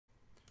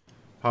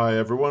Hi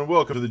everyone,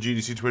 welcome to the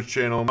GDC Twitch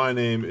channel. My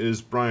name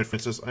is Brian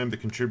Francis. I'm a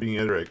contributing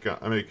editor at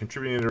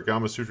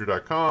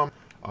GamaSutra.com.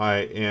 I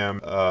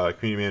am a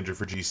community manager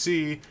for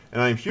GDC, and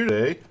I'm here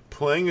today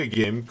playing a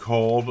game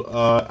called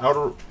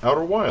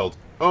Outer Wild.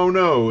 Oh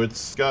no,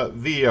 it's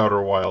got The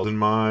Outer Wild in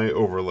my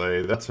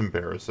overlay. That's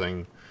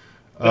embarrassing.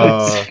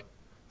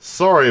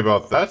 Sorry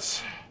about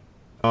that.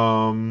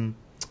 I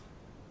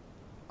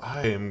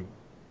am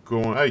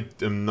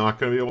not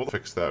going to be able to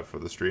fix that for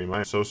the stream.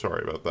 I'm so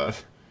sorry about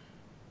that.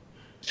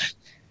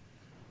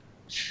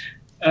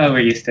 Oh,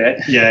 we're used to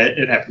it. Yeah,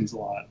 it happens a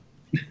lot.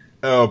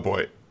 Oh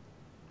boy.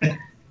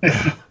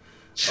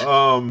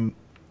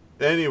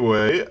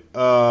 Anyway,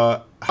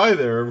 hi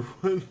there,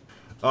 everyone.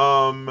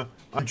 I'm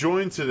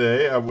joined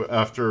today,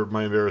 after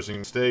my embarrassing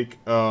mistake,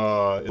 in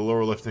the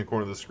lower left-hand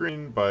corner of the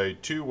screen by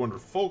two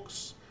wonderful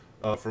folks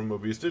from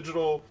Mobius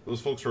Digital. Those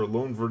folks are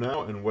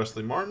Verneau and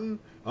Wesley Martin.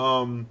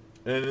 And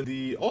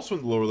also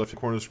in the lower left-hand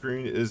corner of the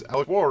screen is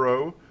Alex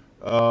Waro,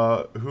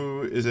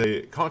 who is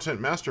a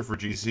content master for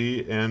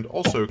GDC and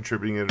also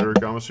contributing editor at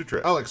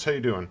Gamasutra. Alex, how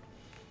you doing?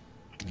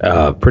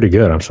 Pretty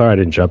good. I'm sorry I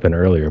didn't jump in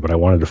earlier, but I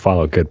wanted to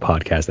follow good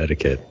podcast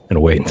etiquette and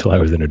wait until I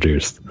was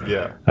introduced.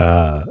 Yeah.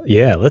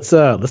 Let's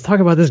talk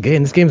about this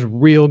game. This game's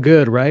real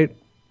good, right?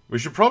 We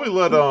should probably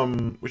let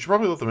them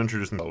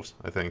introduce themselves,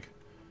 I think.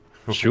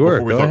 Sure,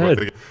 go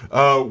ahead.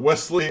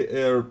 Wesley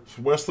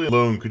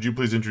alone, could you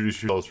please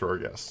introduce yourselves for our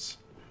guests?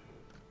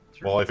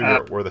 Sure. While I figure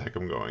out where the heck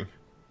I'm going.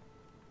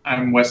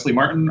 I'm Wesley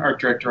Martin, art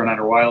director on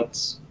Outer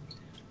Wilds.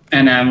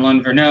 And I'm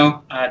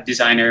Verneau,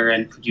 designer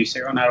and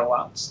producer on Outer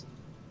Wilds.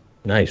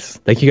 Nice.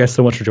 Thank you guys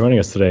so much for joining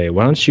us today.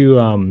 Why don't you,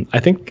 I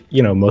think,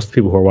 most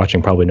people who are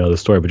watching probably know the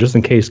story, but just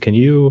in case, can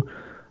you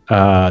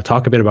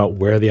talk a bit about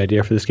where the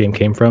idea for this game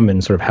came from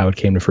and sort of how it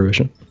came to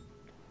fruition?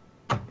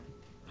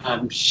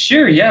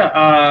 Sure,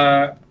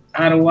 yeah.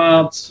 Outer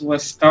Wilds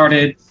was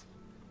started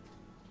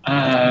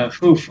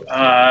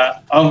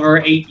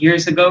over 8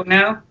 years ago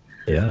now.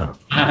 Yeah.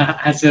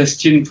 As a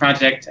student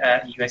project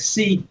at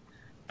USC,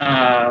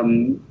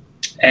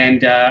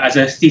 and as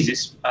a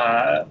thesis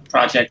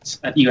project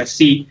at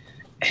USC.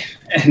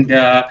 And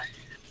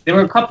there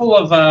were a couple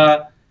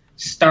of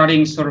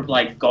starting sort of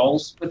like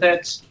goals with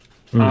it.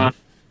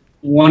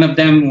 One of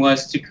them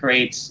was to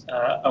create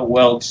a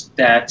world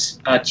that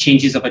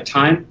changes over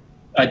time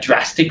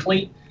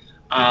drastically,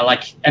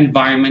 like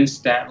environments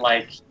that,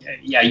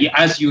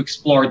 as you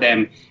explore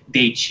them,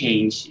 they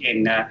change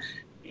in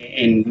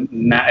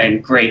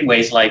great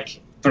ways, like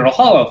Brittle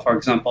Hollow, for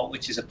example,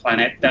 which is a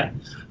planet that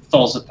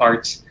falls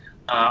apart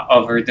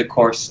over the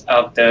course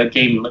of the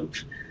game loop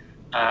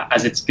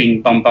as it's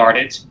being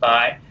bombarded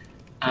by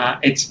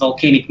its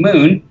volcanic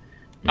moon.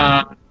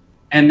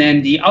 And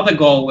then the other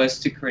goal was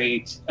to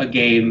create a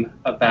game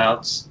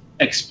about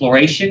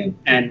exploration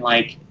and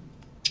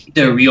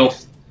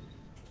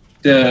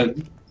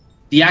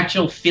the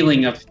actual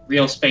feeling of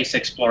real space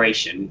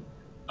exploration.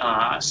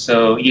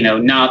 So,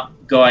 not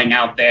going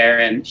out there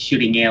and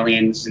shooting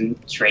aliens and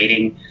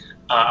trading,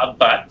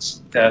 but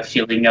the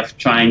feeling of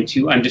trying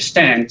to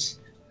understand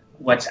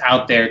what's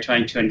out there,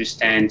 trying to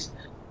understand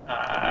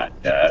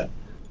the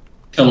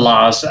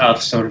laws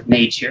of sort of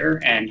nature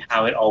and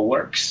how it all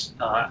works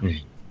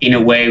in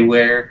a way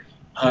where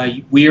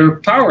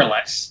we're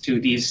powerless to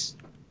these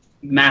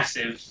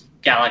massive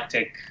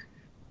galactic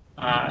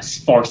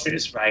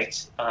forces,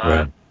 right?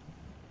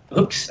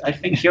 Oops, I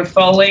think you're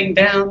falling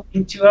down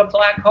into a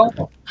black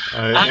hole.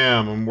 I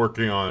am. I'm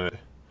working on it.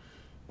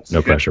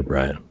 No pressure,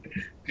 Brian.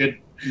 Good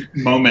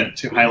moment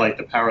to highlight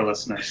the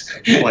powerlessness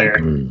of the player.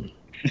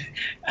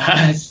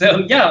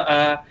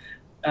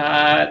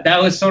 That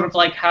was sort of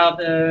like how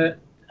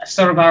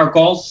our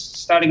goals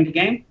starting the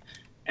game,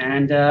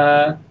 and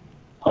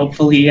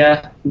hopefully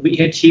we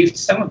achieved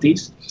some of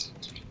these.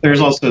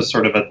 There's also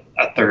sort of a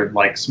third,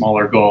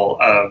 smaller goal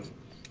of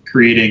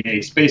creating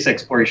a space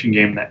exploration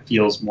game that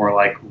feels more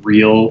like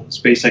real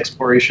space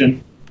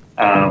exploration,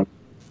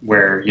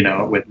 where,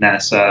 with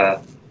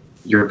NASA,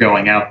 you're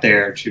going out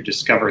there to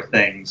discover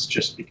things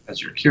just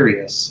because you're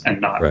curious and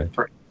not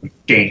for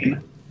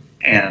gain.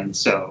 And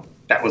so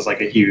that was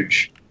a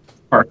huge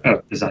part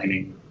of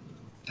designing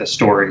the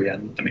story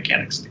and the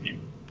mechanics of the game.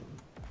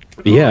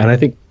 Yeah, and I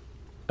think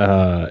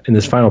in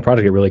this final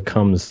project it really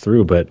comes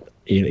through, but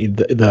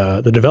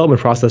the development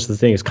process of the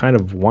thing is kind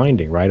of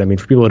winding, right? I mean,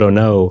 for people who don't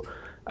know,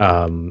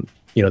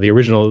 the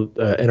original,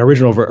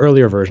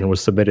 earlier version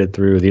was submitted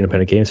through the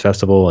Independent Games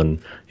Festival,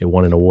 and it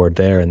won an award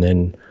there. And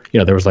then,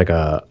 there was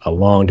a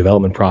long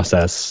development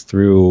process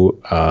through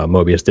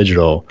Mobius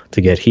Digital to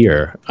get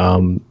here.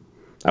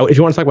 If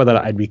you want to talk about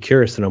that, I'd be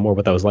curious to know more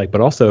what that was like. But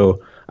also,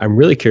 I'm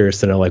really curious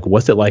to know,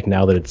 what's it like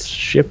now that it's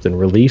shipped and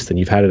released and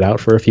you've had it out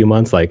for a few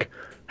months?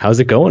 How's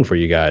it going for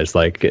you guys?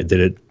 Did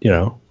it,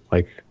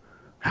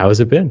 how has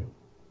it been?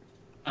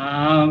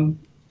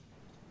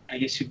 I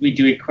guess should we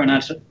do it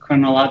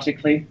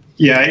chronologically?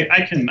 Yeah,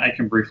 I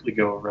can briefly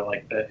go over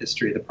the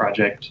history of the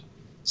project.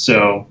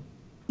 So,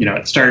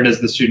 it started as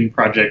the student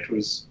project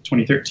was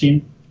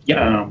 2013.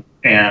 Yeah.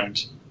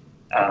 And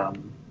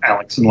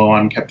Alex and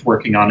Loan kept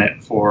working on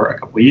it for a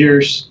couple of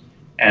years,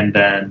 and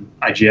then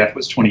IGF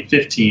was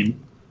 2015.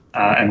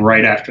 And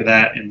right after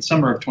that, in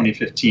summer of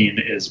 2015,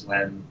 is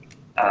when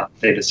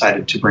they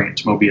decided to bring it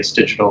to Mobius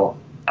Digital,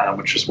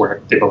 which is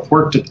where they both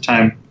worked at the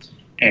time.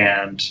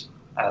 And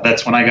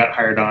that's when I got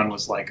hired on,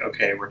 was like,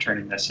 okay, we're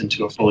turning this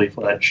into a fully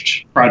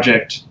fledged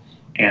project.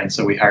 And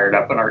so we hired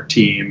up an art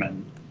team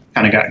and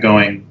kind of got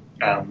going.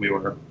 We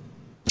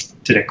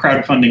did a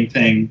crowdfunding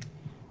thing,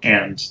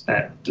 and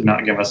that did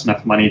not give us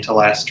enough money to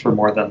last for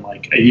more than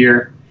like a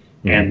year.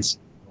 And so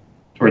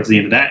towards the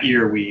end of that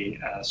year, we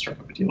struck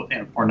up a deal with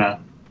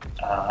Annapurna,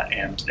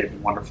 and they've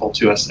been wonderful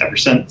to us ever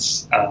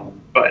since.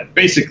 But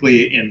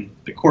basically, in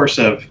the course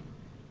of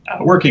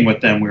working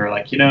with them, we were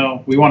like,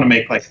 we want to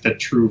make like the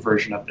true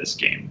version of this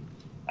game.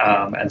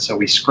 And so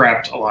we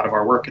scrapped a lot of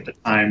our work at the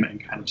time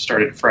and kind of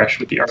started fresh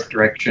with the art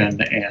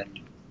direction and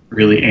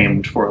really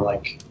aimed for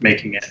like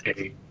making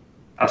it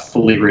a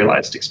fully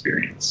realized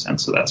experience. And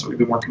so that's what we've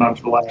been working on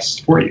for the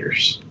last 4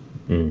 years.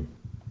 And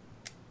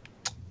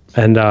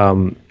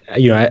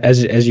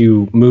as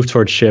you move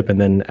towards ship, and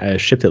then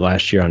shipped it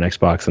last year on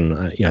Xbox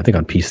and I think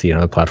on PC and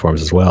other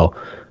platforms as well.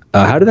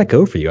 How did that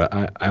go for you?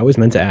 I always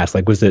meant to ask,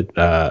 like, was it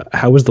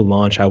how was the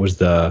launch? How was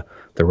the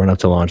run up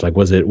to launch? Like,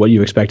 was it what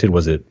you expected?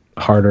 Was it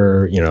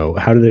harder?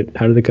 How did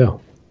it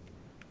go?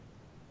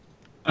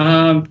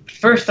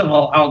 First of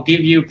all, I'll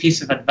give you a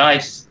piece of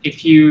advice.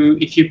 If you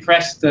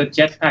press the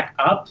jetpack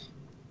up,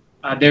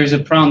 there's a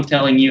prompt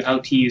telling you how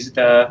to use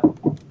the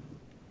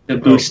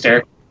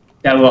booster.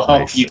 That will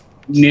help you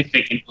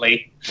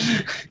significantly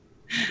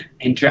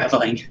in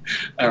traveling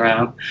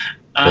around.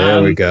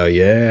 There we go.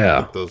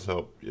 Yeah, that does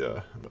help.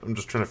 Yeah, I'm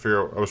just trying to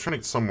figure out. I was trying to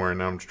get somewhere, and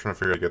now I'm just trying to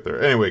figure out how to get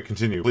there. Anyway,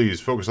 continue.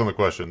 Please focus on the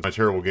questions. My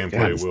terrible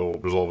gameplay will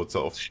resolve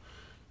itself.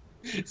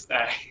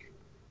 Sorry.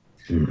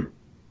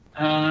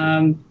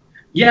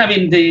 Yeah, I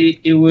mean,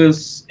 it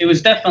was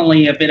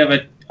definitely a bit of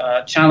a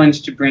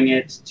challenge to bring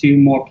it to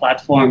more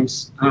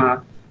platforms,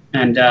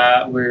 and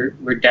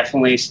we're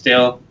definitely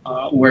still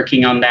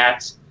working on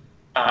that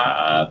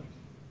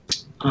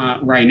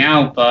right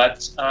now.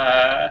 But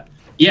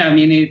yeah, I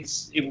mean,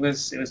 it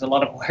was a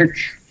lot of work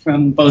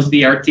from both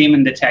the art team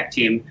and the tech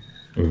team,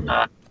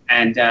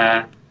 and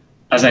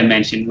as I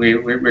mentioned,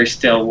 we're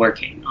still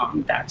working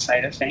on that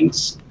side of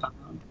things.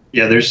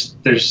 Yeah, there's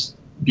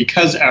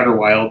because Outer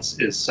Wilds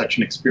is such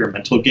an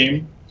experimental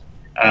game,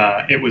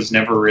 it was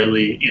never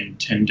really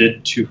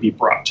intended to be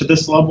brought to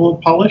this level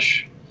of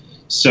polish.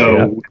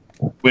 So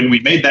when we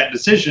made that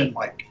decision,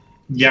 like,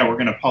 yeah, we're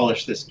going to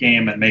polish this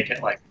game and make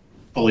it like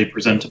fully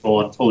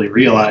presentable and fully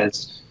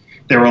realized,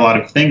 there were a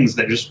lot of things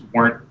that just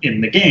weren't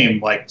in the game,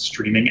 like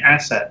streaming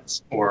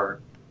assets or,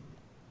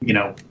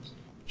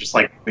 just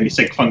like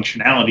basic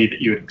functionality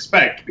that you would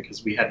expect,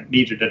 because we hadn't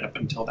needed it up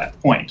until that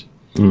point.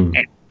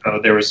 And so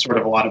there was sort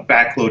of a lot of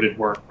backloaded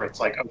work where it's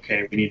like,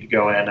 okay, we need to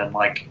go in and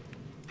like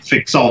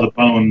fix all the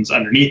bones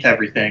underneath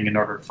everything in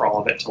order for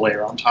all of it to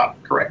layer on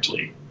top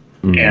correctly.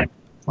 And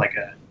like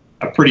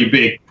a pretty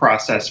big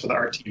process for the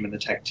art team and the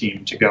tech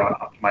team to go and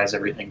optimize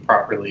everything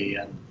properly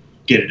and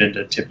get it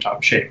into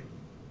tip-top shape.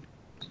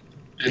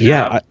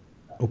 Yeah.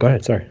 Go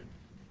ahead. Sorry.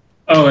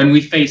 Oh, and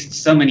we faced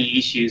so many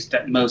issues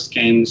that most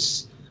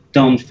games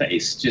don't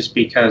face, just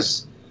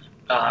because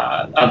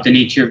of the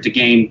nature of the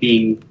game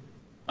being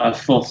a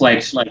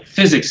full-fledged like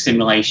physics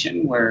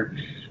simulation, where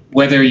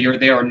whether you're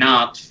there or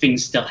not,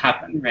 things still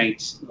happen,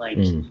 right? Like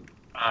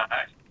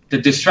the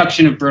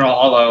destruction of Brittle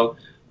Hollow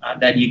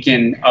that you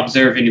can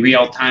observe in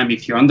real time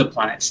if you're on the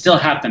planet still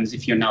happens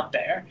if you're not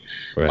there.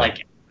 Right.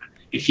 Like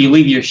if you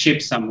leave your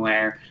ship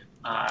somewhere,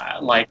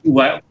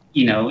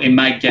 it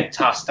might get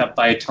tossed up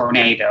by a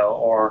tornado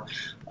or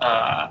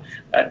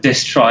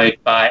destroyed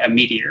by a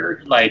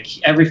meteor.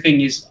 Like everything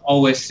is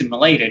always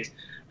simulated,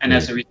 and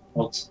as a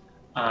result,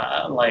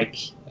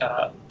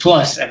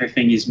 plus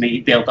everything is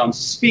built on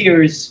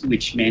spheres,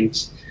 which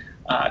meant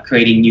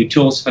creating new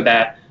tools for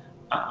that.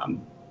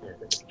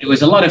 It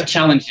was a lot of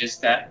challenges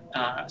that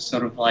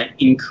sort of like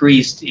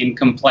increased in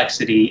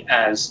complexity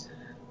as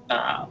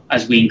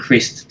we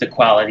increased the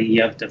quality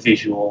of the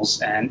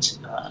visuals and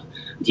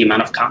the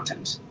amount of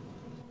content.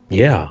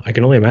 Yeah, I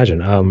can only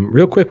imagine.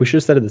 Real quick, we should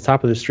have said at the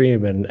top of the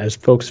stream, and as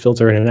folks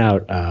filter in and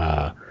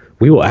out,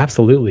 we will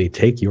absolutely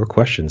take your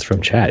questions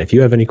from chat. If you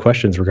have any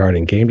questions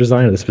regarding game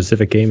design or the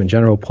specific game in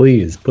general,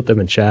 please put them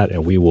in chat,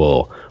 and we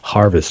will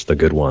harvest the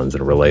good ones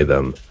and relay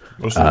them.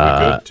 Most of them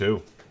are good,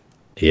 too.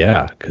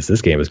 Yeah, because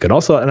this game is good.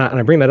 Also, and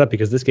I bring that up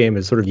because this game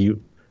is sort of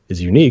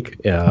unique,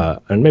 and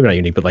maybe not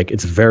unique, but like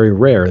it's very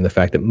rare in the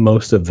fact that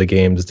most of the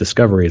game's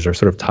discoveries are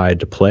sort of tied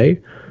to play.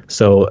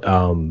 So,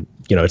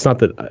 it's not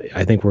that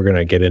I think we're going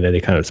to get in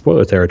any kind of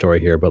spoiler territory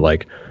here, but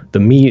like the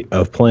meat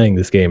of playing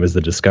this game is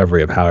the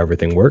discovery of how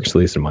everything works, at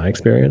least in my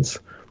experience.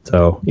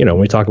 So, when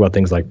we talk about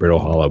things like Brittle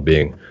Hollow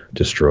being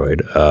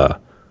destroyed,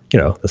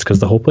 that's because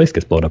the whole place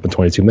gets blown up in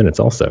 22 minutes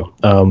also.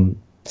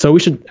 So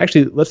we should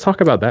actually, let's talk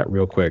about that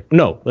real quick.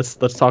 No, let's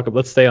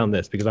stay on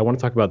this because I want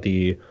to talk about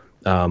the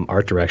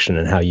art direction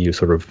and how you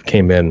sort of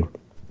came in,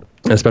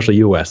 especially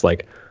US.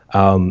 Like,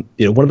 one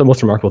of the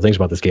most remarkable things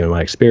about this game in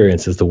my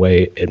experience is the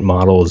way it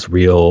models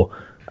real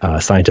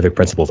scientific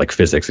principles like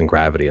physics and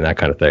gravity and that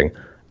kind of thing.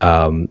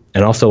 And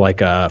also like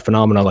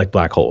phenomena like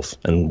black holes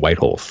and white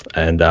holes.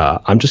 And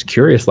I'm just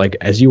curious, like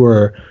as you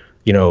were,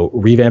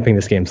 revamping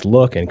this game's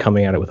look and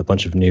coming at it with a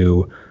bunch of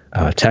new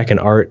tech and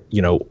art,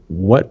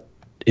 what,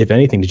 if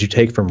anything, did you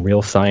take from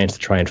real science to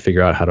try and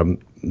figure out how to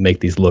make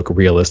these look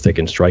realistic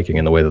and striking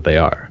in the way that they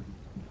are?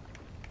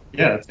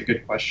 Yeah, that's a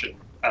good question.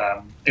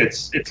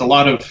 It's a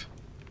lot of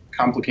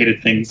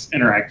complicated things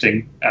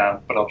interacting,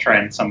 but I'll try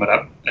and sum it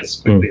up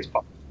as quickly as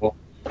possible.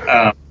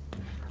 No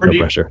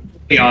pressure.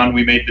 Early on,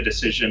 we made the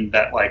decision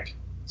that like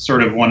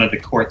sort of one of the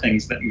core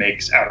things that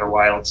makes Outer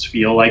Wilds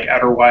feel like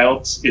Outer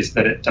Wilds is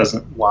that it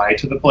doesn't lie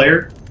to the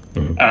player.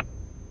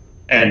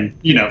 And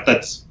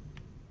that's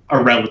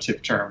a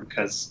relative term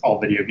because all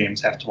video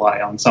games have to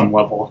lie on some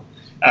level.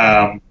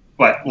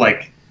 But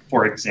like,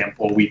 for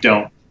example, we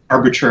don't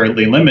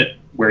arbitrarily limit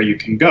where you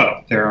can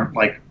go. There aren't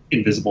like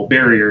invisible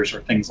barriers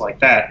or things like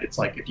that. It's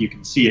like if you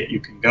can see it, you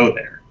can go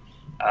there.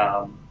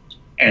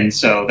 And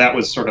so that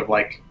was sort of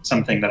like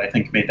something that I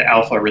think made the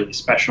alpha really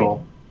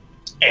special.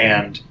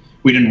 And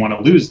we didn't want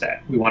to lose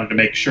that. We wanted to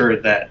make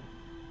sure that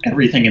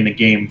everything in the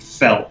game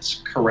felt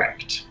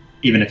correct.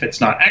 Even if it's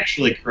not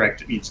actually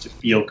correct, it needs to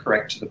feel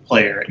correct to the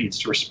player. It needs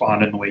to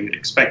respond in the way you'd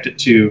expect it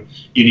to.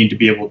 You need to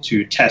be able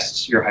to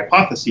test your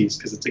hypotheses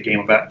because it's a game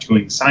about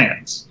doing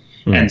science.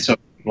 And so if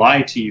they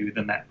lie to you,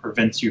 then that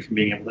prevents you from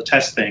being able to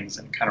test things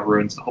and kind of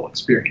ruins the whole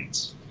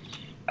experience.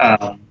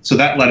 So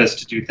that led us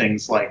to do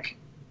things like,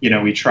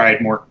 we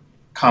tried more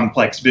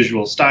complex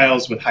visual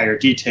styles with higher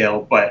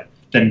detail, but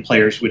then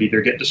players would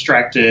either get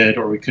distracted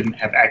or we couldn't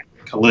have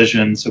accurate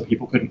collisions, so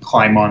people couldn't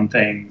climb on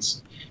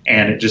things.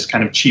 And it just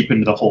kind of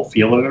cheapened the whole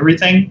feel of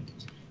everything.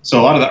 So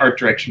a lot of the art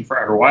direction for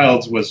Outer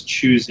Wilds was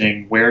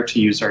choosing where to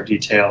use our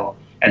detail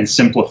and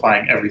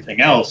simplifying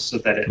everything else so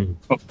that it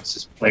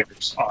focuses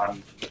players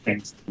on the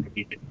things that they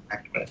need to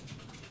interact with.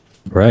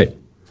 Right.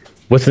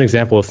 What's an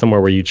example of somewhere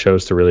where you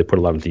chose to really put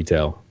a lot of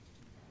detail?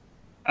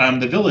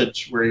 The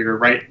village where you're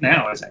right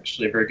now is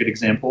actually a very good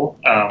example.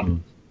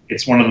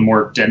 It's one of the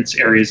more dense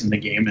areas in the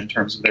game in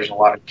terms of there's a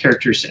lot of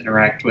characters to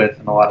interact with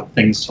and a lot of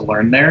things to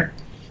learn there.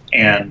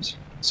 And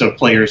so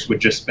players would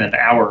just spend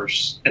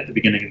hours at the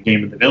beginning of the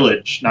game in the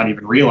village, not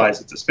even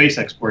realize it's a space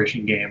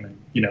exploration game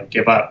and,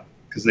 give up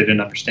because they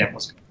didn't understand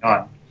what's going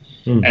on.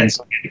 And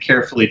so we had to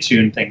carefully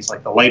tune things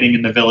like the lighting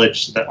in the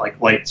village so that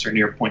like lights are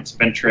near points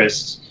of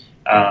interest.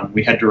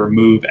 We had to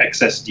remove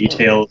excess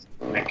details.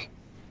 Like,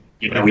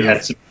 we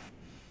had some...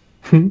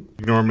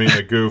 Ignore me,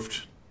 I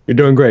goofed. You're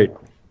doing great.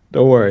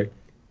 Don't worry.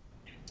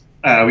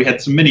 We had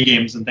some mini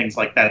games and things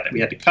like that we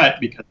had to cut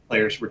because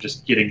players were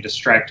just getting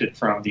distracted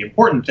from the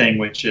important thing,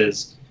 which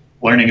is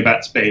learning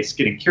about space,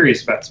 getting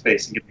curious about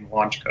space, and getting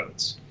launch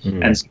codes.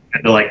 And so we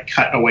had to like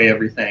cut away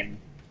everything.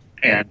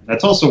 And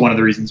that's also one of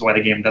the reasons why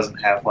the game doesn't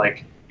have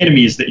like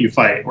enemies that you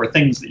fight or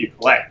things that you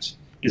collect,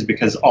 is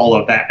because all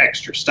of that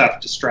extra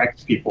stuff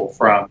distracts people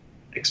from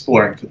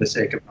exploring for the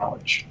sake of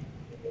knowledge.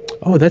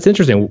 Oh, that's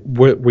interesting.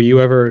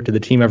 Did the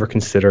team ever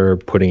consider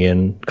putting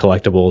in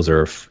collectibles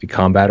or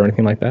combat or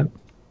anything like that?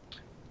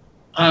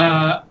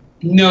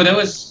 No, that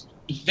was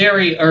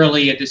very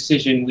early a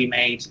decision we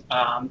made,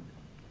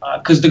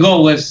 because the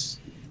goal was,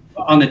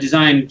 on the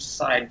design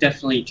side,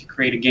 definitely to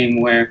create a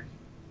game where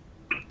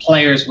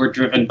players were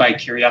driven by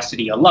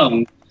curiosity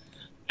alone.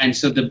 And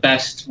so the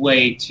best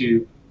way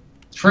to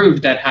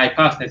prove that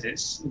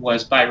hypothesis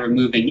was by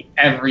removing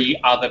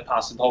every other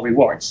possible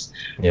rewards,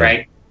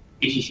 right?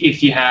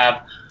 If you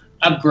have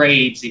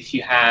upgrades, if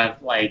you have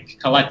like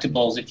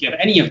collectibles, if you have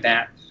any of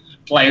that,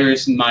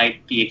 players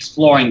might be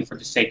exploring for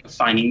the sake of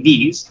finding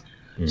these.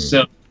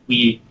 So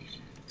we,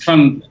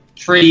 from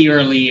pretty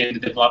early in the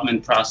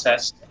development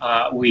process,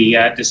 we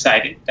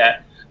decided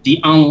that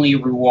the only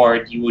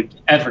reward you would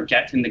ever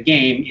get in the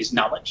game is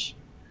knowledge.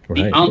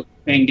 Right. The only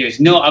thing, there's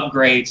no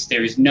upgrades,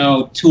 there's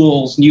no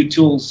tools, new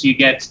tools you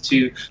get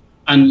to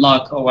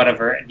unlock or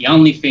whatever. The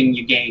only thing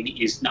you gain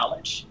is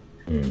knowledge.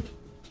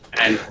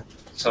 And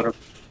sort of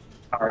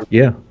our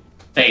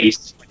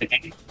base for the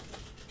game.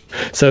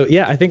 So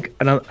I think,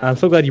 and I'm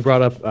so glad you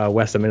brought up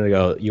Wes a minute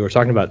ago. You were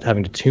talking about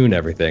having to tune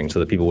everything so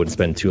that people wouldn't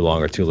spend too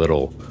long or too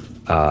little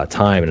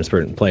time in a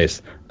certain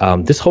place.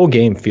 This whole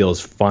game feels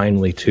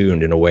finely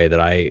tuned in a way that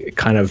I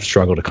kind of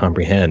struggle to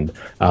comprehend.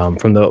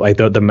 From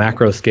the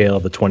macro scale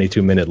of the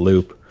 22-minute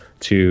loop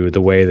to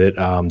the way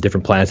that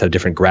different planets have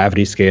different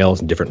gravity scales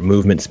and different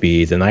movement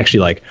speeds. And actually,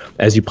 like,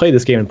 as you play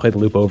this game and play the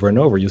loop over and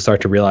over, you start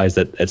to realize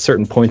that at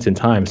certain points in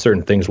time,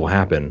 certain things will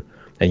happen.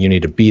 And you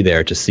need to be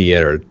there to see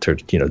it or to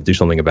do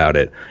something about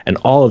it. And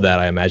all of that,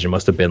 I imagine,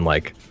 must have been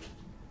like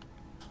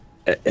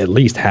at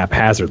least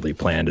haphazardly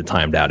planned and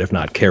timed out, if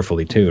not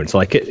carefully tuned. So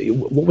like,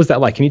 what was that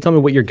like? Can you tell me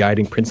what your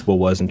guiding principle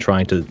was in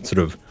trying to sort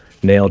of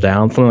nail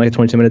down something like a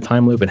 22-minute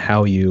time loop, and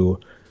how you,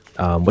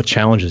 what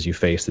challenges you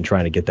faced in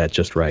trying to get that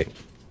just right?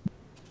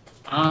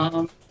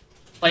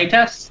 Play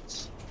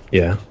tests.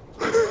 Yeah.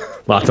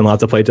 Lots and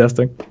lots of play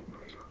testing.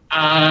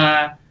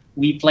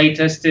 We play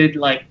tested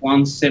like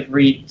once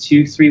every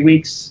 2-3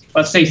 weeks.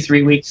 Let's say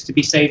 3 weeks to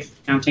be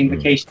safe, counting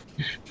vacation.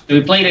 So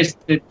we play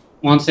tested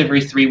once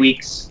every 3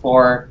 weeks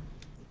for,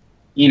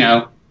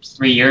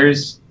 3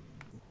 years.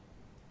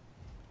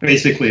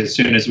 Basically, as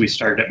soon as we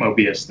started at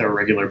Mobius, there were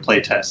regular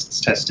play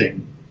tests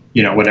testing,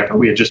 whatever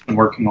we had just been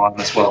working on,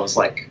 as well as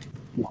like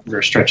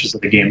longer stretches of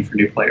the game for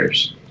new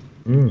players.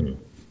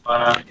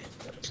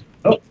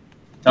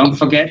 Don't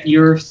forget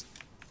your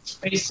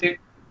spacesuit.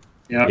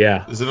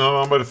 Yeah. Is it not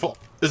on by default?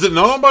 Is it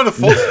not on by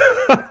default?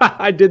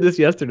 I did this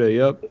yesterday.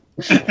 Yep.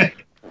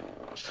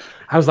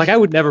 I was like, I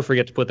would never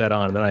forget to put that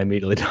on, and then I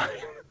immediately died.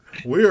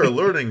 We are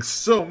learning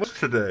so much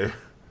today.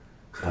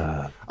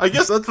 I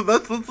guess let's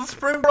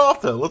bring it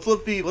off then. Let's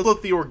let the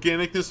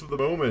organicness of the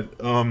moment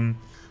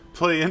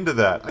play into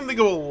that. I can think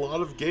of a lot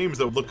of games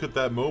that would look at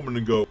that moment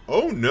and go,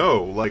 "Oh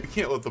no, like we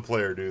can't let the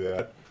player do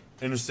that."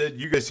 And instead,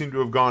 you guys seem to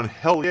have gone,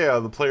 "Hell yeah,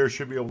 the player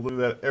should be able to do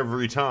that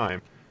every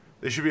time.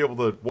 They should be able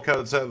to walk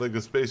outside like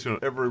a space on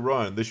every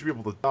run. They should be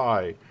able to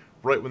die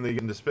right when they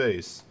get into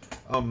space."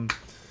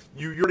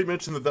 You already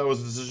mentioned that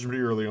was a decision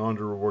pretty early on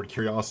to reward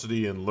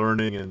curiosity and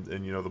learning, and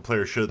the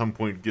player should at some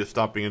point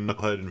stop being a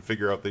knucklehead and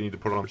figure out they need to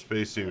put on a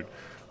spacesuit.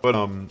 But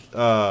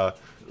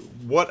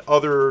what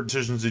other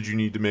decisions did you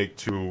need to make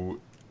to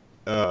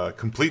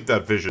complete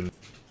that vision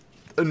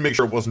and make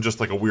sure it wasn't just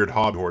like a weird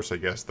hobby horse? I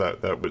guess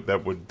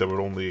that would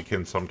only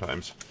akin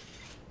sometimes.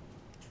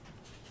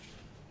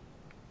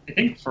 I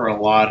think for a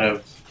lot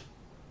of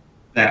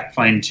that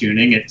fine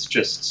tuning, it's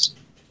just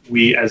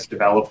we as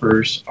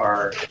developers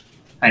are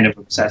kind of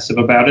obsessive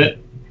about it.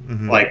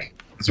 Like,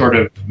 sort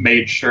of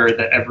made sure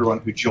that everyone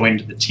who joined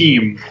the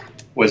team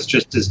was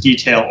just as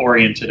detail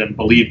oriented and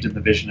believed in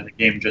the vision of the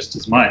game just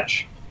as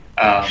much.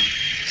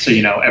 So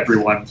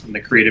everyone from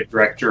the creative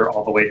director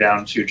all the way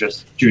down to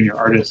just junior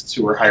artists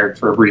who were hired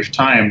for a brief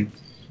time,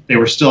 they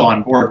were still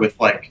on board with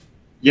like,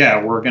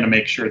 yeah, we're going to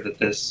make sure that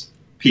this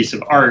piece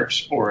of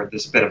art or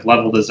this bit of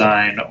level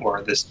design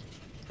or this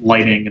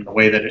lighting and the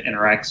way that it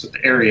interacts with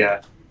the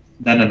area,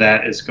 none of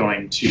that is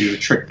going to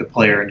trick the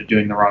player into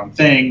doing the wrong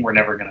thing. We're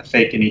never going to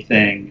fake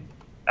anything.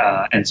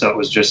 And so it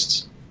was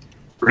just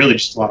really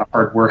just a lot of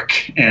hard work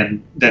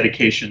and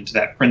dedication to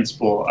that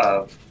principle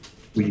of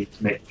we need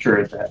to make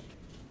sure that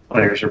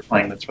players are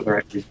playing this for the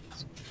right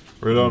reasons.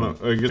 Right on.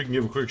 I guess we can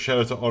give a quick shout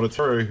out to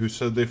Auditory, who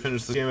said they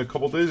finished this game a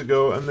couple days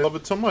ago and they love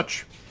it so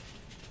much.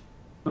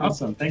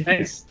 Awesome.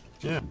 Thanks.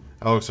 Yeah.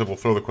 Alex, I will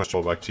throw the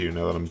question back to you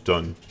now that I'm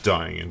done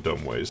dying in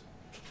dumb ways.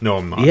 No,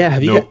 I'm not. Yeah,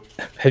 have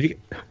you?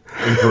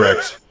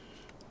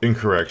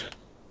 Incorrect.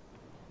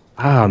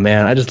 Ah,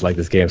 man, I just like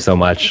this game so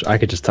much. I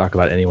could just talk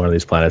about any one of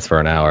these planets for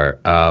an hour.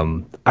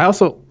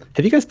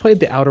 Have you guys played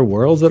The Outer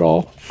Worlds at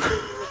all?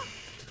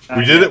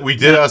 We did it. We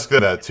did ask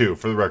that too,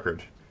 for the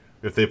record,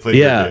 if they played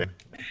the game.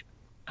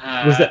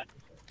 Was that?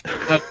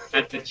 Haven't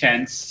had the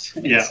chance.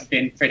 It's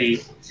been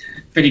pretty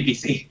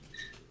busy.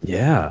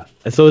 Yeah.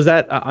 So is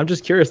that? I'm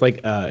just curious. Like,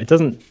 it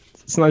doesn't.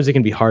 Sometimes it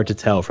can be hard to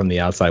tell from the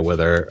outside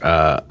whether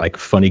like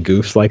funny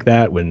goofs like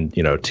that, when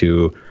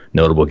two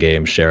notable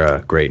games share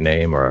a great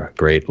name or a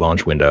great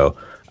launch window,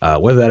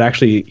 whether that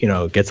actually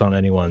gets on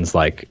anyone's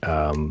like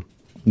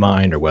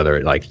mind, or whether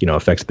it like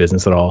affects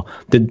business at all.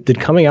 Did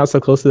coming out so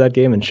close to that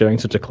game and sharing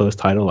such a close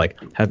title like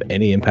have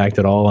any impact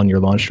at all on your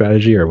launch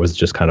strategy, or was it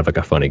just kind of like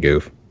a funny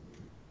goof?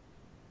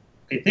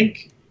 I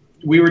think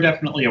we were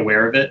definitely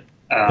aware of it.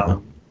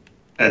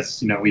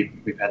 As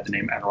we've had the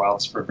name Outer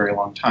Wilds for a very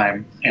long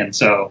time, and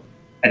so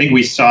I think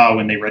we saw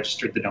when they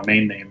registered the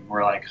domain name,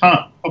 we're like,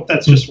 hope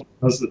that's just one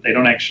of those that they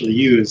don't actually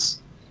use.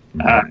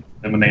 And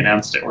when they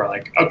announced it, we're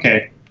like,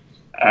 okay.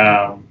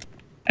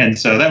 And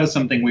so that was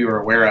something we were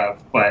aware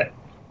of, but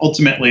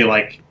ultimately,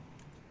 like,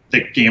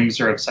 the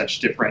games are of such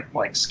different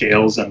like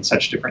scales and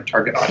such different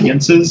target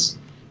audiences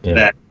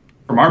that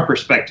from our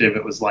perspective,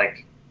 it was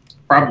like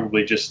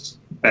probably just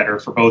better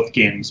for both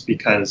games,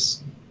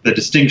 because the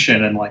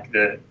distinction and like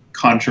the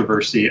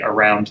controversy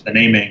around the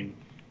naming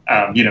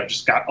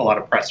just got a lot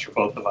of press for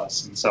both of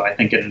us. And so I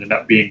think it ended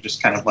up being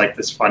just kind of like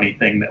this funny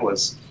thing that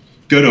was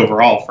good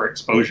overall for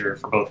exposure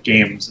for both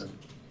games. And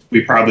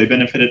we probably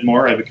benefited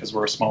more because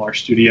we're a smaller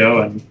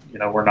studio and,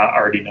 we're not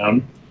already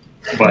known.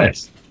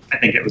 But I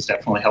think it was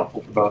definitely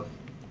helpful for both.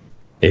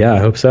 Yeah, I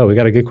hope so. We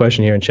got a good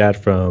question here in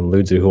chat from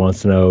Ludzu, who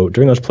wants to know,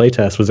 during those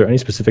playtests, was there any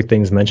specific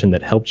things mentioned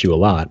that helped you a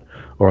lot?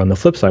 Or on the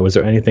flip side, was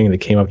there anything that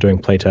came up during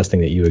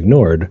playtesting that you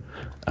ignored?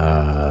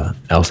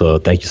 Also,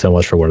 thank you so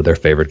much for one of their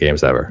favorite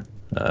games ever.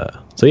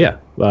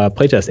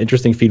 Playtest,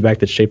 interesting feedback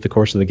that shaped the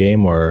course of the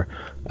game, or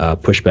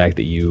pushback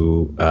that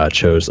you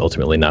chose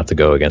ultimately not to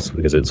go against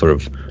because it sort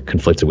of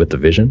conflicted with the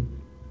vision?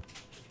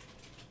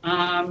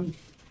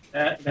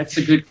 That's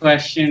a good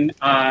question.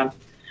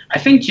 I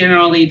think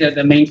generally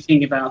the main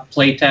thing about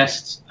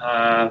playtests,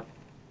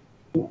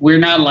 we're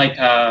not like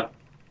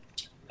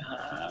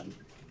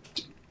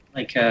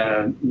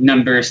a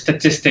number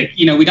statistic.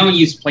 We don't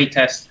use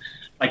playtests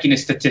like in a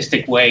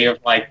statistic way of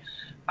like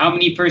how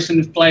many %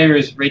 of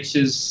players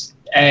reaches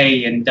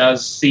A and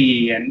does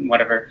C and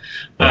whatever.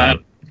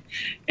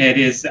 It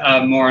is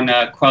more on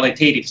a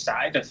qualitative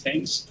side of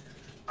things.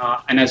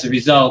 And as a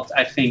result,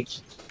 I think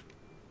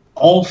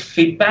all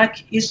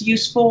feedback is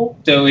useful,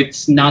 though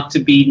it's not to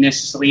be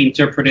necessarily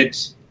interpreted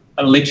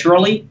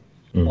literally.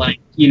 Like,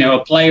 a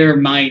player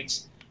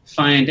might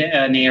find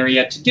an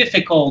area too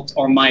difficult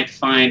or might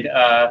find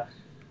a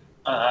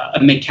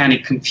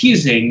mechanic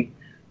confusing,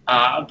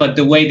 but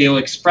the way they'll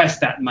express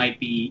that might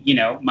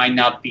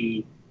not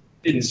be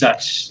in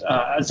such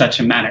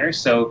a manner.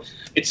 So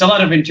it's a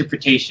lot of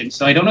interpretation.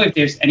 So I don't know if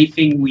there's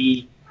anything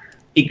we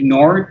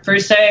ignored per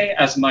se,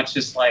 as much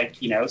as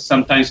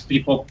sometimes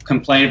people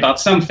complain about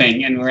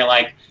something and we're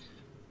like,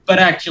 but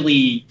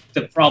actually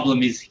the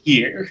problem is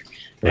here,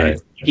 and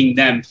it's making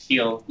them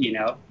feel,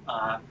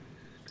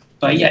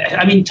 but yeah,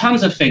 I mean,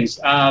 tons of things.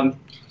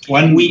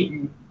 One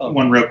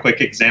real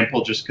quick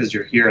example, just because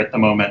you're here at the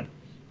moment.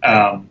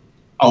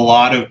 A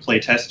lot of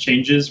playtest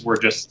changes were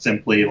just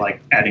simply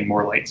like adding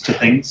more lights to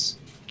things.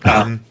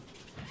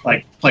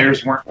 Like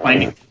players weren't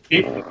finding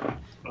escape. It was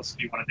supposed to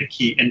be one of the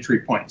key entry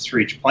points for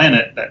each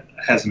planet that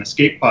has an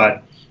escape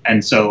pod.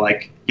 And so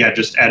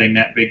just adding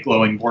that big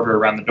glowing border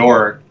around the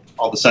door,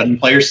 all of a sudden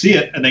players see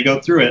it and they go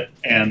through it.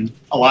 And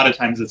a lot of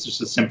times it's just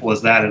as simple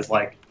as that, as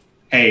like,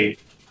 hey,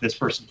 this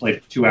person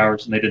played for 2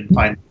 hours and they didn't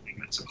find the thing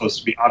that's supposed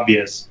to be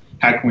obvious.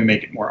 How can we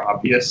make it more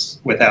obvious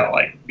without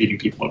beating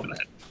people over the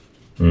head?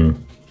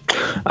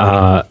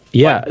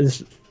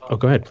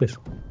 Go ahead, please.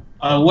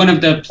 One of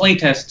the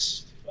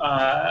playtests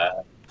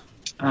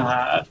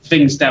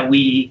things that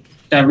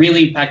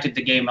really impacted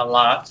the game a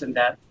lot, and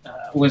that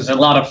was a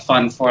lot of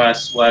fun for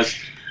us, was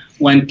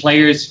when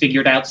players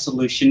figured out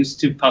solutions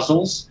to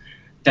puzzles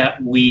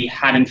that we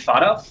hadn't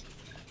thought of.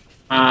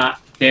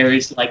 There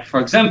is, for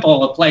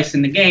example, a place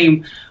in the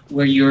game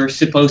where you're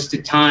supposed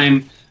to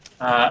time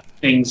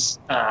things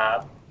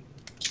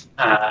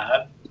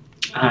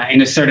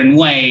in a certain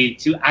way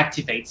to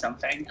activate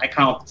something. I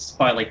can't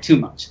spoil it too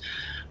much.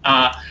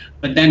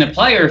 But then a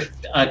player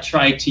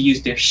tried to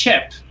use their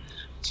ship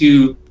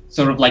to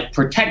sort of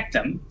protect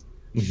them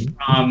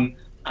from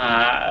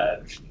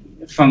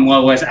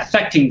what was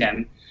affecting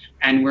them.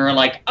 And we're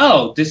like,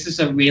 oh, this is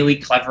a really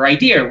clever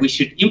idea. We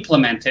should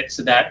implement it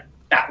so that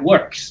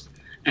works.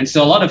 And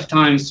so a lot of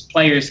times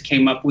players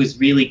came up with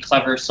really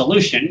clever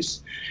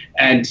solutions,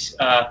 and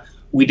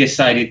we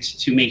decided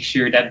to make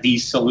sure that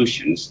these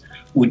solutions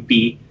would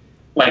be,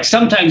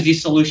 sometimes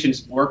these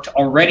solutions worked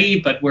already,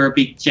 but were a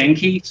bit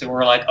janky. So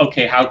we're like,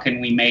 okay, how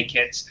can we make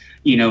it,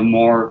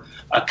 more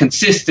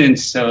consistent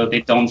so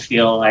they don't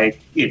feel like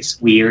it's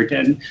weird?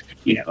 And,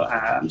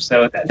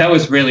 so that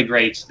was really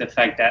great. The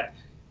fact that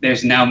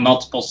there's now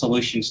multiple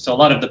solutions to a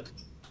lot of the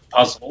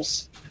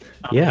puzzles.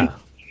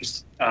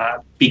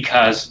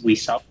 Because we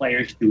saw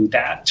players do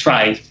that,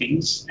 try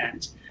things,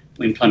 and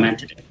we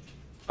implemented it.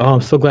 Oh,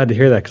 I'm so glad to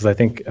hear that, because I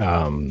think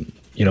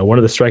one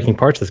of the striking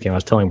parts of this game, I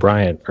was telling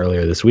Bryant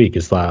earlier this week,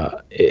 is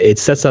it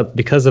sets up,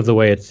 because of the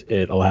way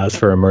it allows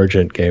for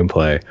emergent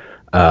gameplay.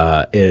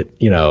 All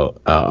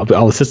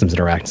the systems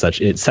interact and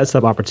such. It sets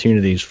up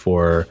opportunities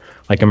for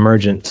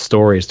emergent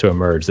stories to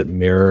emerge that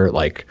mirror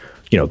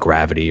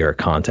Gravity or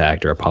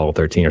Contact or Apollo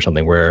 13 or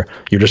something, where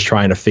you're just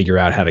trying to figure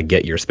out how to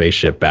get your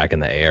spaceship back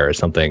in the air or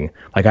something.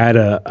 I had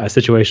a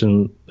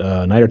situation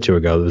a night or two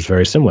ago that was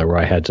very similar, where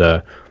I had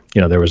to,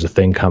 there was a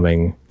thing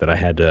coming that I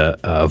had to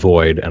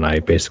avoid, and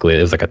it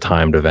was a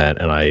timed event,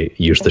 and I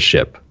used the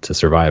ship to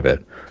survive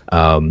it.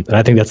 And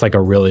I think that's a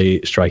really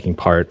striking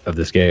part of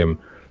this game.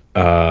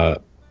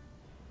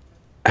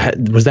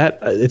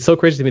 It's so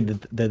crazy to me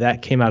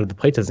that came out of the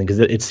playtesting, because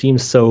it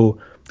seems so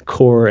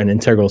core and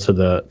integral to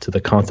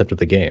the concept of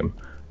the game.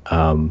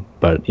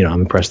 But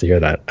I'm impressed to hear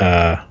that.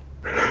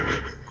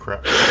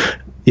 Crap.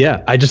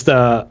 Yeah, I just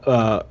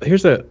I'm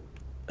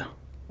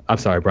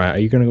sorry, Brian, are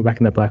you gonna go back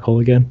in that black hole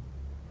again?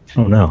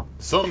 Oh no.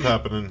 Something's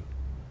happening.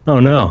 Oh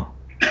no.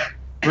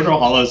 Verneau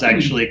Hollow is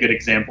actually a good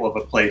example of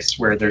a place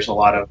where there's a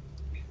lot of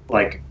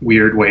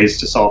weird ways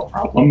to solve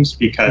problems,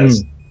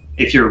 because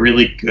if you're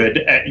really good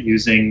at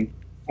using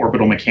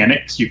orbital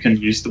mechanics, you can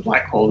use the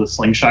black hole to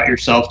slingshot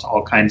yourself to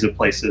all kinds of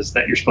places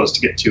that you're supposed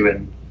to get to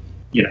in,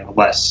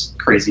 less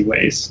crazy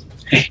ways.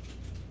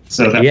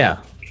 So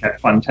that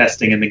fun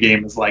testing in the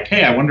game is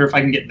hey, I wonder if I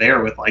can get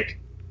there with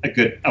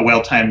a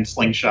well-timed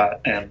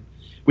slingshot. And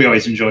we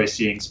always enjoy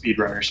seeing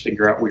speedrunners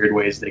figure out weird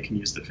ways they can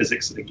use the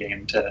physics of the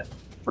game to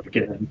break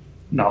it in.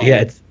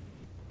 Yeah,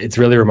 it's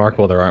really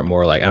remarkable there aren't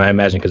more and I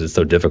imagine because it's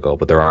so difficult,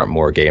 but there aren't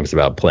more games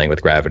about playing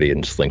with gravity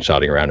and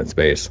slingshotting around in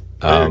space.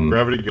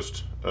 Gravity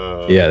Ghost.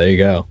 Yeah, there you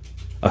go.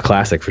 A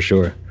classic for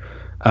sure.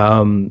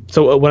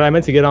 So what I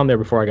meant to get on there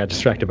before I got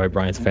distracted by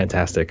Brian's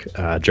fantastic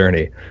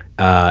journey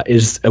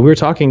is we were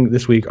talking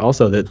this week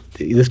also that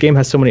this game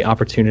has so many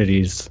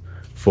opportunities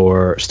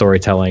for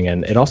storytelling,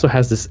 and it also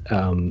has this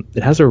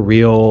it has a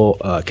real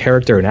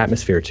character and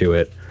atmosphere to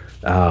it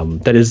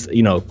that is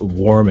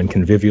warm and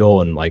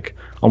convivial and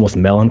almost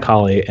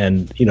melancholy,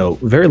 and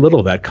very little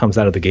of that comes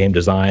out of the game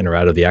design or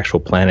out of the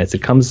actual planets.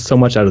 It comes so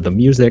much out of the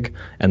music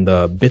and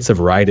the bits of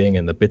writing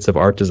and the bits of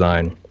art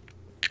design.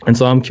 And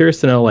so I'm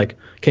curious to know,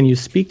 can you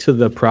speak to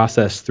the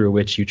process through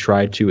which you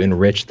tried to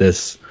enrich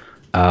this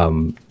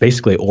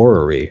basically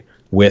orrery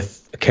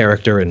with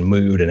character and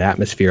mood and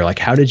atmosphere?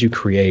 How did you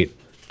create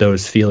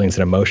those feelings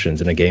and emotions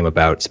in a game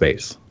about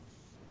space?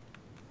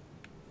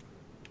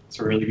 It's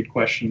a really good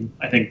question.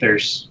 I think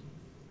there's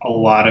a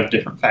lot of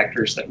different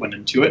factors that went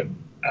into it.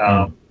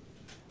 I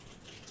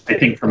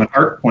think from an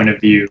art point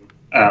of view,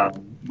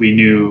 we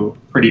knew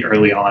pretty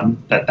early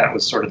on that that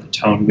was sort of the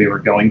tone we were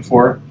going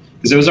for,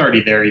 because it was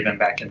already there even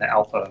back in the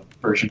alpha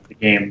version of the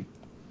game,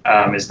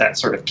 is that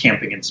sort of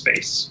camping in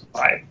space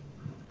vibe,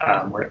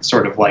 where it's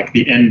sort of like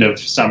the end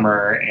of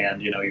summer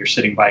and, you're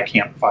sitting by a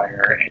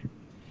campfire, and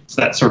it's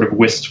that sort of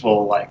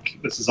wistful, like,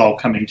 this is all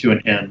coming to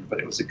an end, but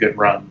it was a good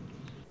run.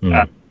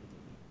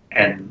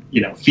 And,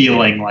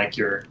 feeling like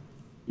you're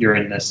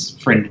in this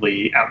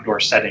friendly outdoor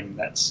setting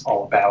that's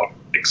all about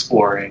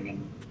exploring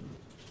and,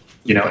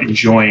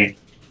 enjoying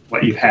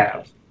what you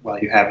have while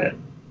you have it.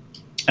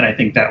 And I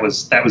think that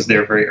was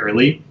there very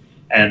early.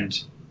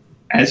 And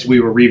as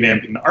we were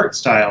revamping the art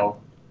style,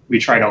 we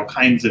tried all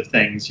kinds of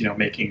things,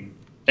 making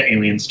the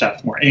alien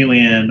stuff more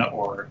alien,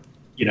 or,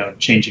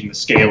 changing the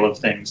scale of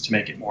things to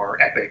make it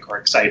more epic or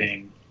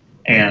exciting.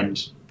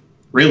 And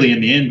really,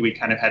 in the end, we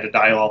kind of had to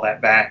dial all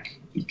that back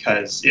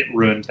because it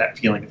ruined that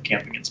feeling of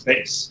camping in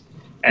space.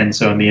 And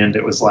so in the end,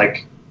 it was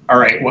like, all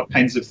right, what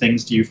kinds of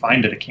things do you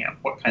find at a camp?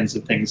 What kinds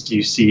of things do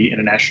you see in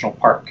a national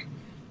park?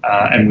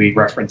 And we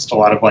referenced a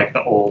lot of like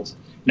the old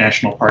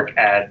national park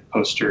ad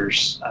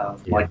posters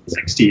from like the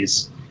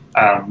 60s,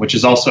 which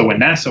is also when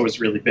NASA was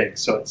really big.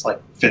 So it's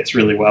like fits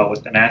really well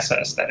with the NASA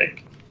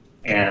aesthetic.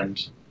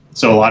 And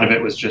so a lot of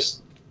it was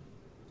just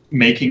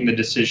making the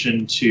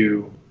decision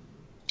to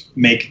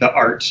make the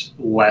art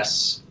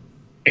less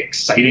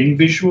exciting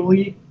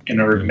visually in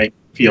order to make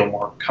it feel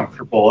more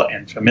comfortable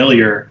and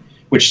familiar,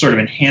 which sort of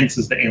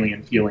enhances the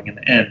alien feeling in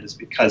the end, is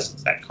because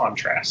it's that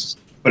contrast.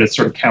 But it's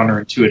sort of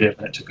counterintuitive,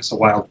 and it took us a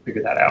while to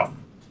figure that out.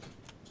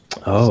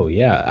 Oh,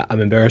 yeah. I'm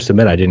embarrassed to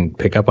admit I didn't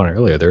pick up on it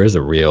earlier. There is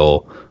a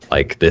real,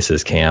 like, this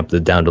is camp,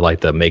 down to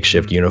like the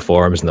makeshift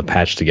uniforms and the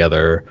patched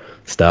together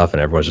stuff,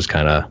 and everyone's just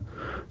kind of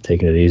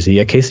taking it easy.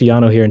 Yeah, Casey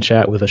Yano here in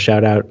chat with a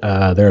shout out.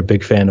 They're a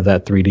big fan of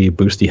that 3D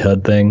boosty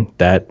HUD thing.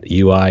 That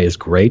UI is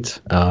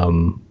great.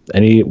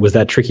 Was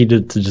that tricky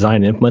to design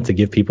and implement to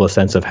give people a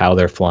sense of how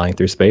they're flying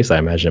through space? I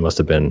imagine it must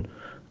have been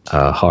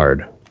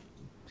hard.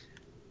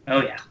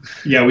 Oh, yeah.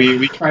 Yeah,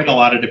 we tried a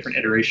lot of different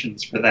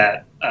iterations for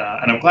that.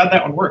 And I'm glad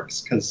that one works,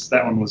 because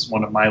that one was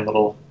one of my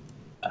little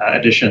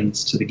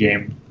additions to the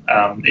game.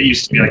 It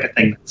used to be like a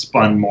thing that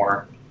spun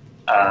more.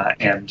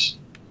 And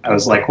I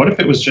was like, what if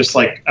it was just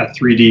like a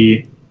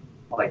 3D,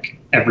 like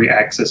every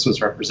axis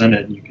was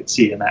represented and you could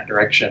see in that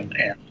direction?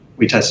 And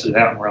we tested it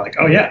out and we're like,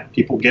 oh yeah,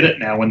 people get it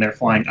now when they're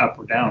flying up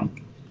or down.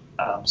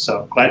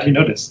 So glad you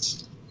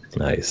noticed.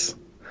 Nice.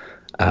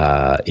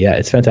 Yeah,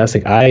 it's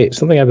fantastic.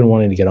 Something I've been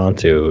wanting to get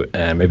onto,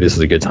 and maybe this is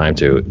a good time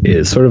to,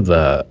 is sort of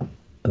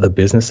the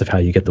business of how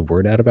you get the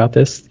word out about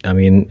this. I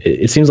mean,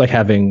 it seems like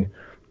having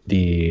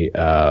the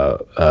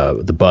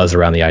buzz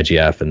around the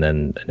IGF and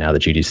then now the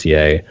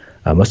GDCA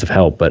must have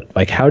helped. But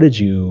like, how did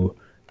you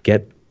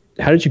get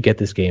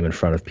this game in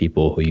front of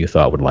people who you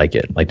thought would like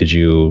it? Like,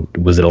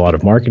 was it a lot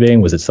of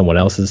marketing? Was it someone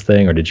else's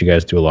thing, or did you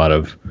guys do a lot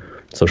of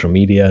social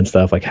media and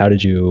stuff? Like, how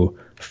did you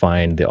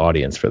find the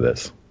audience for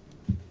this?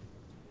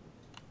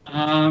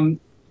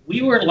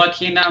 We were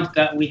lucky enough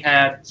that we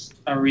had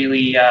a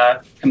really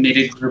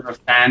committed group of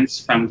fans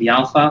from the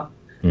alpha.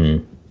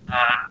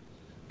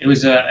 It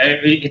was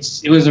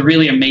a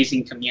really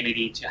amazing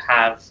community to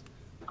have.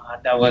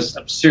 That was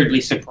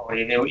absurdly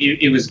supportive.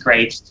 It was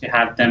great to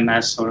have them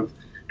as sort of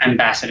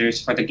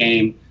ambassadors for the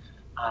game.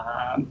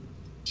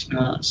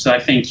 So I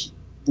think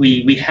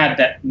we had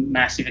that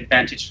massive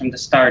advantage from the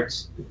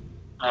start.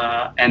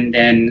 And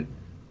then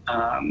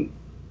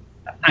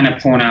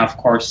Annapurna, of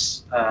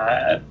course,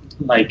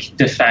 like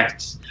the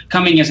fact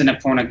coming as an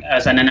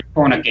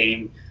Annapurna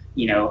game,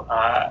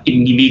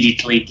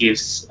 immediately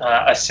gives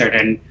a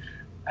certain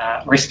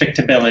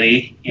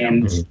respectability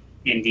in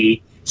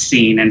the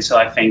scene, and so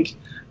I think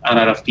a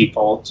lot of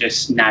people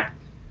just not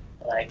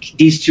like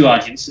these two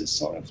audiences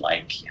sort of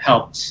like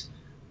helped.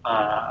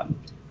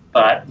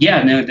 But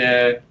yeah,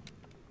 no,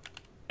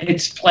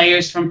 it's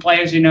players from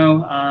players,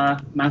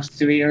 mouse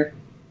to ear.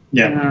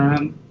 Yeah.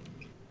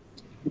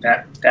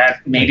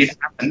 That made it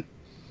happen.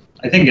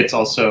 I think it's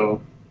also,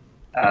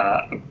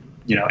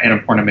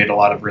 Annapurna made a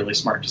lot of really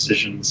smart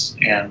decisions,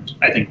 and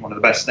I think one of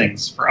the best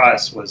things for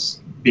us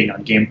was being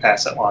on Game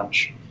Pass at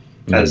launch,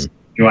 because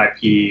new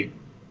IP,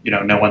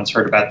 no one's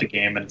heard about the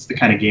game, and it's the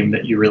kind of game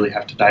that you really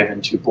have to dive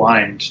into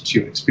blind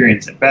to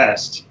experience it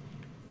best.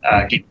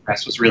 Game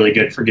Pass was really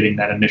good for getting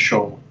that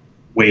initial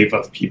wave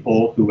of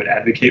people who would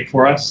advocate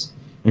for us,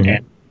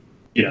 and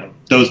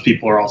those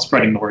people are all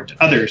spreading the word to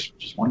others,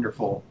 which is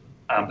wonderful.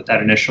 But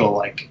that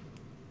initial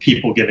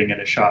people giving it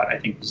a shot, I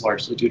think, was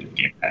largely due to the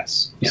Game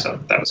Pass. Yeah. So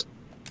that was.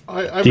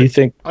 Do you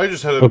think? I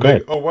just had a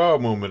big oh wow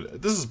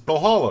moment. This is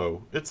Valhalla.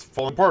 It's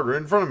falling apart right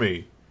in front of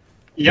me.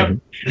 Yep.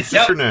 It's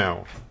here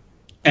now.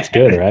 It's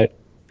good, right?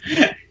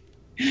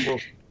 Well,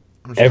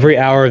 every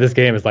hour of this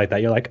game is like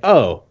that. You're like,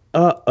 oh,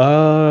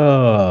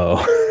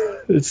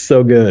 it's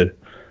so good.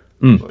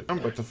 Like, I'm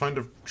about to find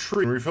a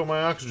tree and refill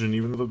my oxygen,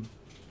 even though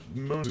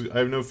I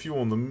have no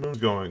fuel and the moon's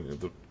going.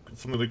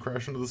 Something to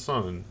crash into the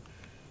sun.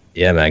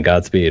 Yeah, man.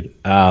 Godspeed.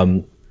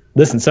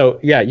 Listen, so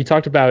yeah, you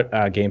talked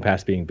about Game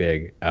Pass being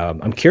big.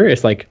 I'm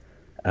curious, like,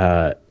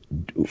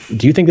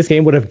 do you think this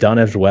game would have done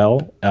as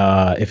well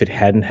if it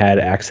hadn't had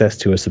access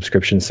to a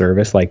subscription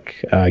service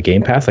like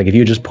Game Pass? Like, if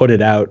you just put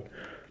it out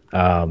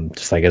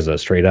just like as a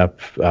straight up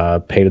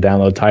pay to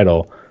download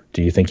title,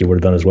 do you think you would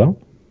have done as well?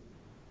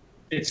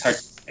 It's hard.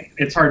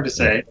 It's hard to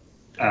say.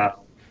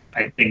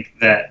 I think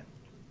that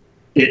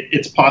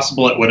it's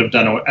possible it would have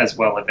done as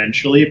well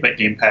eventually, but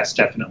Game Pass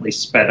definitely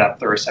sped up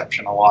the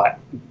reception a lot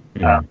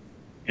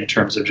in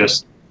terms of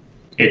just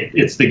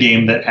it's the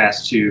game that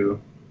has to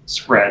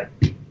spread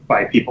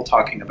by people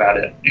talking about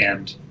it,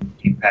 and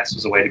Game Pass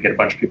was a way to get a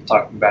bunch of people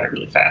talking about it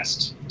really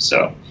fast.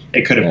 So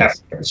it could have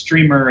happened by a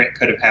streamer, it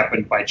could have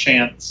happened by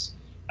chance,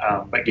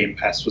 but Game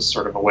Pass was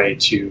sort of a way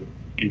to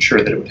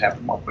ensure that it would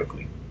happen more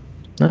quickly.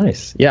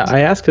 Nice. Yeah, I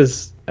ask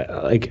because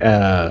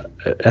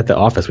at the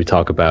office we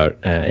talk about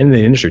in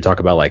the industry we talk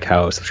about like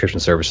how subscription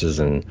services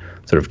and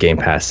sort of Game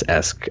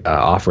Pass-esque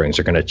offerings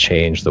are going to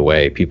change the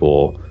way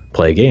people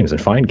play games and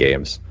find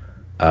games.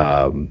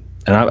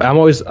 And I'm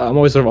always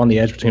sort of on the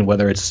edge between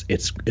whether it's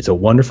a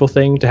wonderful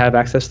thing to have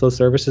access to those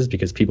services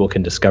because people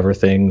can discover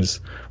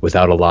things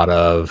without a lot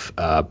of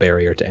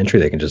barrier to entry.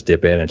 They can just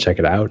dip in and check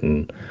it out,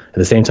 and at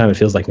the same time, it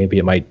feels like maybe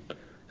it might,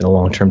 in the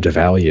long term,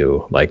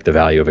 devalue like the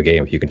value of a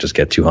game if you can just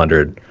get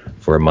 $200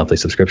 for a monthly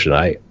subscription.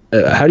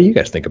 How do you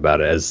guys think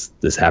about it as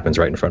this happens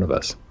right in front of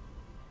us?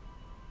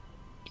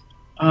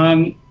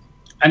 I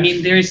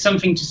mean, there is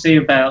something to say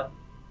about,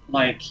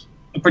 like,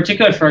 in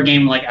particular for a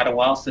game like Outer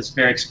Wilds that's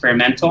very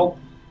experimental.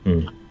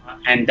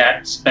 And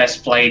that's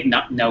best played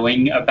not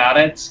knowing about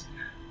it.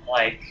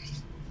 Like,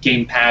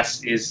 Game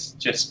Pass is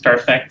just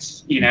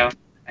perfect, you know,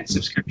 and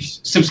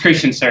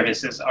subscription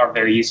services are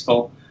very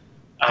useful.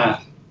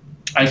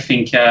 I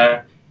think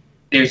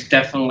there's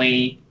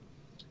definitely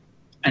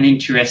an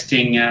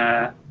interesting,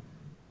 I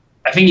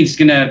think it's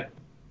going to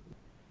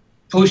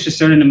push a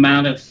certain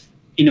amount of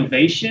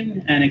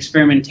innovation and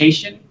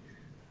experimentation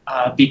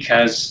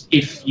because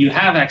if you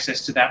have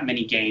access to that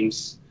many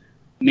games,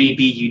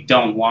 maybe you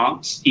don't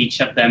want each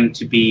of them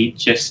to be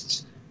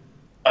just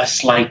a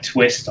slight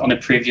twist on a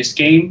previous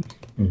game.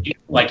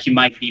 Like, you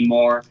might be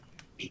more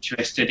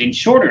interested in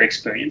shorter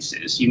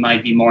experiences. You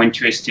might be more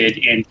interested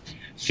in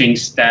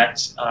things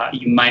that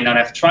you might not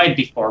have tried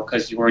before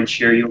because you weren't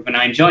sure you were going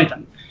to enjoy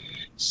them.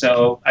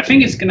 So I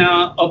think it's going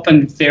to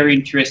open very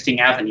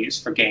interesting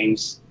avenues for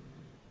games.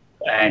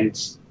 And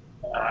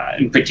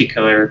in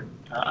particular,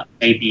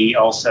 maybe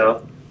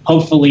also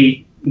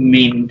hopefully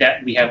mean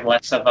that we have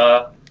less of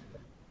a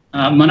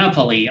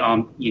monopoly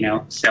on, you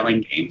know,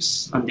 selling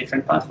games on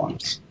different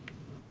platforms.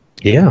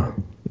 Yeah,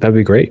 that'd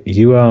be great.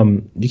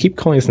 You keep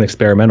calling this an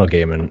experimental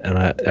game, and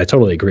I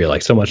totally agree.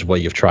 Like, so much of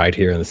what you've tried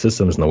here in the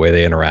systems and the way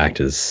they interact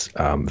is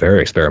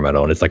very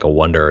experimental, and it's like a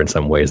wonder in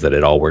some ways that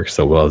it all works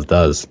so well as it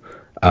does.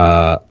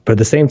 But at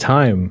the same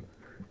time,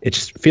 it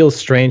just feels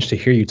strange to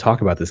hear you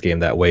talk about this game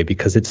that way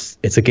because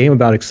it's a game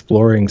about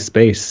exploring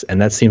space,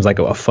 and that seems like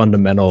a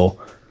fundamental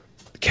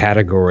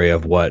category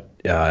of what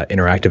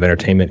interactive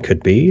entertainment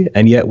could be.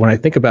 And yet when I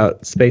think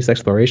about space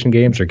exploration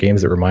games or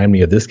games that remind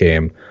me of this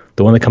game,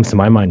 the one that comes to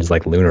my mind is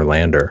like Lunar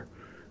Lander,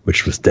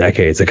 which was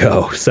decades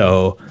ago.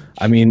 So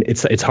I mean,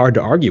 it's hard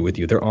to argue with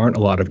you. There aren't a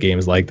lot of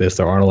games like this.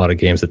 There aren't a lot of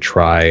games that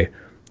try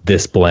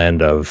this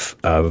blend of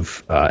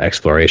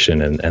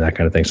exploration and that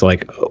kind of thing. So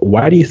like,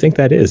 why do you think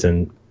that is?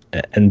 And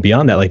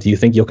beyond that, like, do you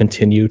think you'll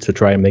continue to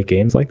try and make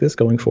games like this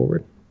going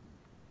forward?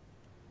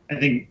 I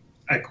think,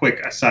 a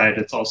quick aside,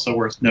 it's also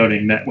worth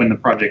noting that when the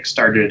project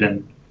started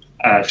in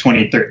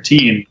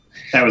 2013,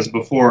 that was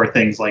before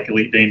things like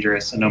Elite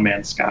Dangerous and No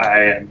Man's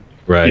Sky and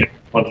you know,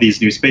 all of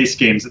these new space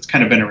games. It's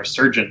kind of been a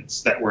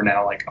resurgence that we're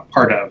now like a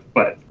part of.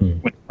 But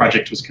when the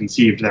project was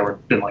conceived, there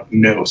had been like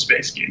no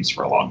space games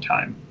for a long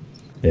time.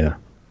 Yeah.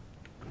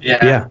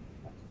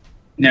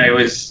 No, it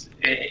was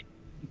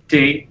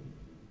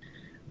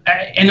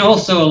and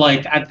also,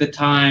 like, at the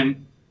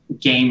time,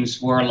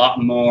 games were a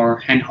lot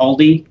more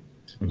handholdy.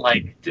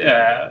 Like,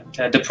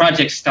 the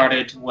project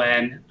started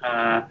when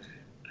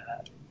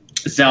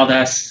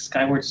Zelda's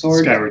Skyward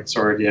Sword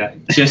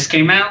just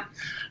came out,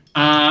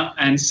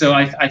 and so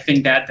I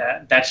think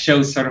that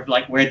shows sort of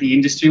like where the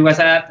industry was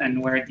at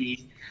and where the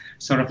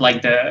sort of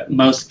like the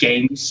most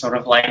games sort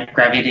of like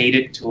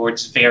gravitated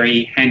towards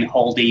very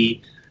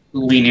handholdy,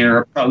 linear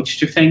approach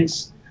to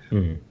things.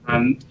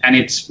 And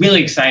it's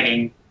really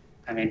exciting.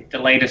 I mean, the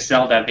latest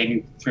Zelda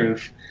being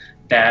proof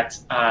that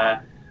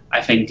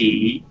I think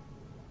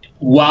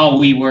while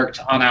we worked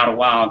on Outer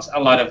Wilds, a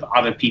lot of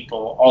other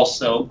people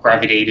also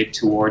gravitated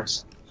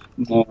towards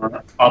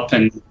more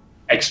open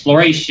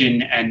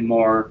exploration and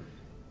more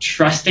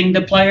trusting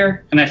the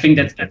player. And I think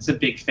that's a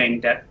big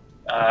thing that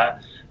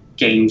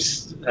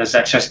games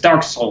such as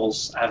Dark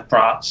Souls have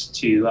brought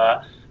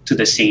to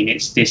the scene.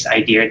 It's this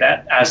idea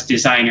that as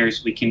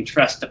designers, we can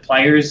trust the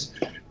players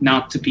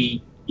not to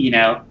be, you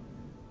know,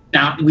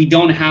 now we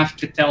don't have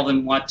to tell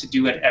them what to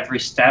do at every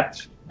step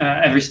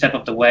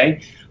of the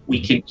way. We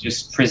can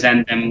just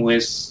present them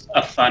with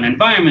a fun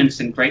environments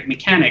and great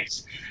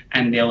mechanics,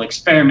 and they'll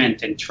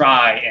experiment and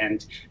try,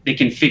 and they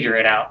can figure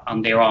it out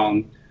on their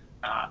own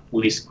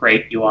with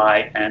great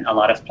UI and a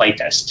lot of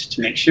playtest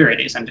to make sure it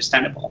is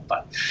understandable,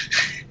 but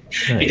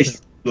Nice. it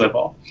is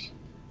doable.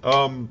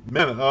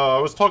 Man, I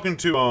was talking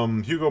to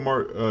Hugo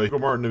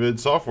Martin of id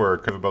Software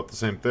kind of about the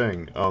same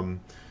thing.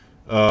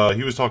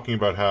 He was talking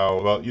about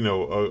how,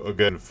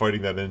 again,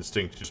 fighting that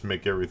instinct to just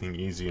make everything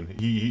easy, and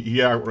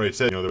he outright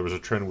said, there was a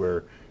trend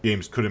where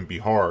games couldn't be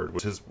hard.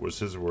 Was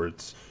his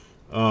words.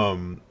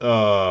 Man,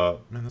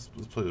 this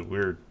place is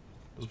weird.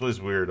 This place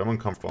is weird. I'm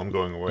uncomfortable. I'm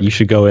going away. You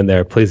should go in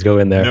there. Please go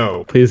in there.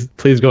 No. Please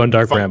go in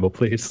Dark Bramble,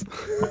 please.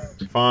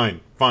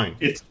 Fine. Do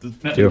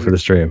it for the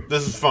stream.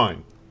 This is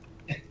fine.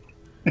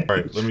 All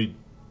right, let me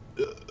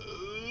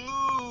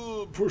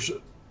push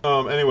it.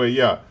 Anyway,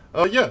 yeah.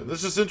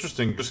 This is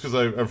interesting, just because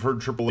I've heard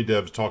AAA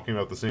devs talking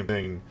about the same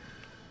thing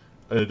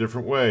in a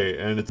different way,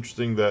 and it's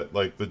interesting that,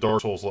 like, the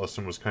Dark Souls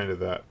lesson was kind of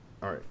that.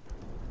 All right.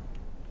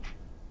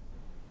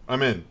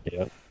 I'm in.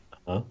 Yep.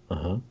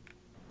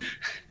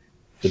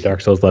 The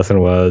Dark Souls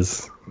lesson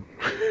was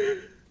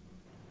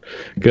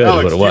good.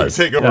 Alex, is what it was.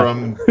 Take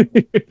over.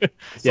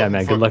 Yeah,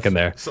 man. Good luck in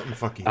there. Something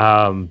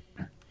fucky.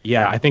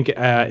 Yeah, I think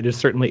it is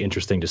certainly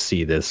interesting to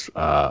see this,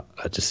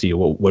 to see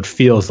what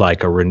feels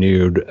like a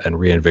renewed and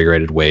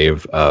reinvigorated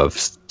wave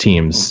of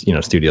teams,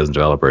 studios and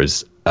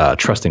developers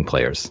trusting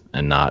players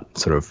and not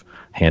sort of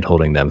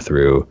hand-holding them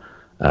through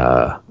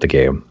the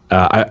game.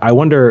 I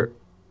wonder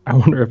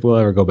if we'll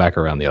ever go back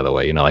around the other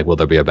way. Will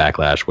there be a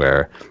backlash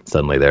where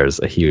suddenly there's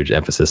a huge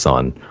emphasis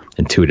on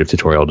intuitive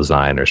tutorial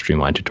design or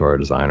streamlined tutorial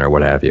design or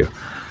what have you?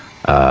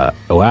 Oh,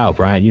 wow,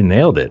 Brian, you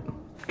nailed it.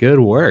 Good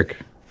work.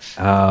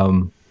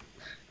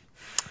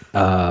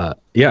 But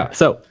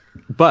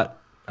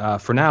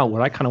for now,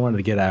 what I kind of wanted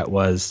to get at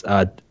was,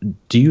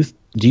 do you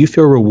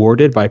feel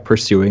rewarded by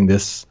pursuing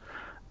this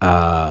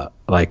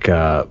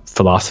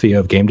philosophy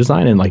of game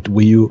design, and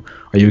are you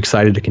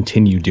excited to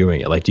continue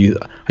doing it?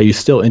 Are you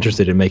still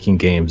interested in making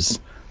games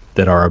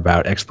that are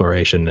about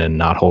exploration and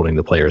not holding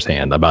the player's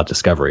hand, about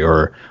discovery,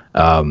 or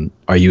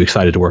are you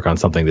excited to work on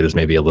something that is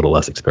maybe a little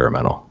less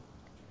experimental?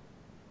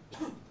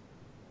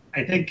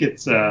 I think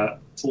it's a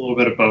little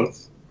bit of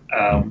both.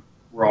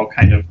 We're all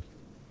kind of...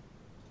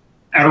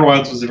 Outer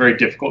Wilds was a very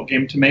difficult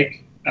game to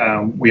make.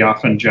 We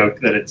often joke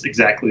that it's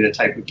exactly the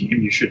type of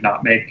game you should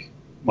not make.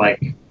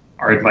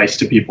 Our advice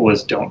to people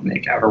is don't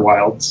make Outer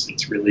Wilds.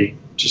 It's really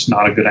just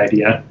not a good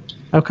idea.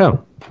 How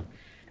come?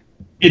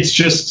 It's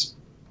just...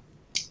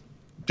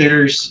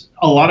 There's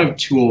a lot of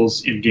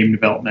tools in game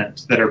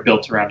development that are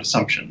built around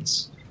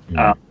assumptions.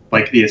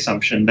 Like the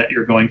assumption that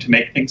you're going to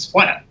make things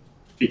flat,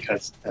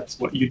 because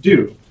that's what you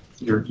do.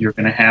 You're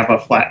going to have a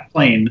flat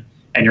plane,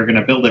 and you're going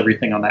to build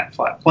everything on that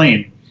flat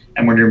plane.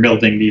 And when you're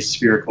building these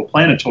spherical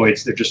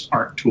planetoids, there just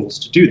aren't tools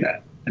to do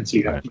that. And so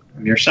you have to do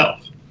them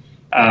yourself.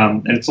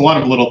 And it's a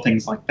lot of little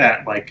things like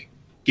that. Like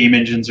game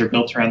engines are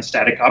built around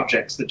static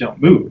objects that don't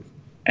move.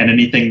 And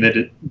anything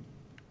that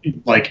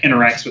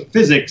interacts with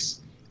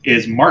physics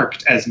is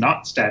marked as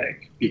not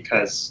static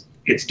because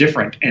it's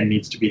different and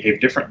needs to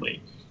behave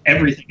differently.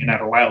 Everything in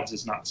Outer Wilds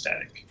is not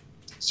static.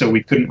 So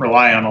we couldn't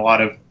rely on a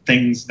lot of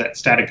things that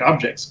static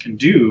objects can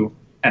do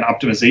and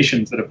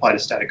optimizations that apply to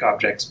static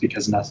objects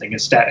because nothing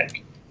is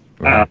static.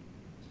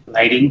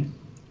 Lighting,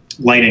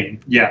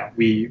 yeah.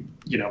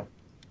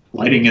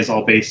 Lighting is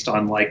all based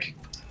on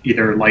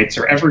either lights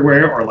are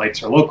everywhere or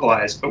lights are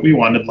localized, but we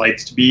wanted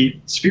lights to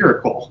be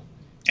spherical,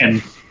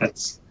 and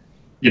that's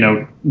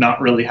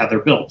not really how they're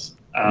built.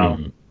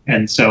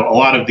 And so a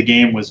lot of the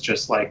game was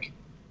just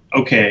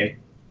okay,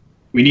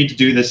 we need to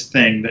do this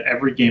thing that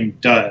every game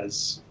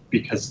does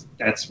because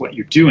that's what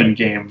you do in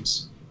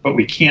games, but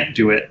we can't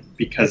do it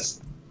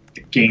because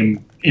the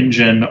game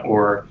engine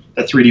or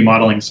the 3D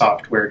modeling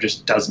software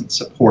just doesn't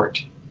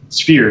support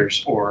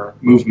spheres or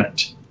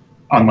movement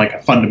on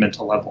a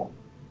fundamental level.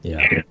 Yeah.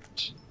 And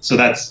so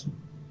that's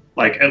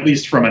at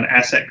least from an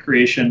asset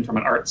creation, from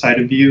an art side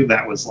of view,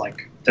 that was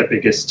the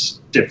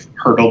biggest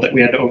hurdle that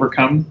we had to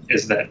overcome,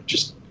 is that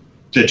just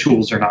the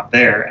tools are not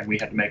there, and we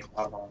had to make a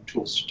lot of our own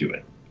tools to do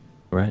it.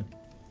 Right.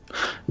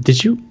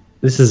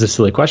 This is a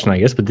silly question, I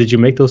guess, but did you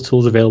make those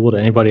tools available to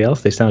anybody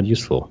else? They sound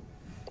useful.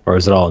 Or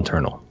is it all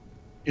internal?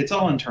 It's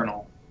all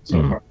internal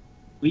so far.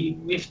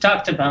 We've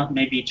talked about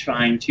maybe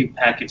trying to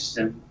package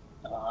them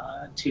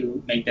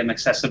to make them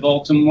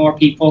accessible to more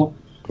people.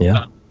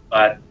 Yeah.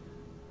 But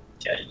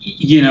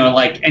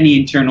like any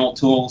internal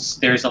tools,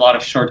 there's a lot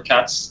of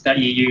shortcuts that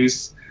you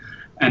use,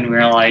 and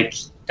we're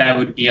that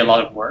would be a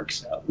lot of work.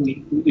 So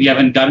we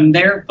haven't done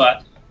there,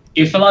 but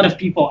if a lot of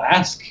people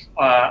ask,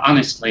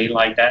 honestly,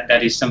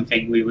 that is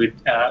something we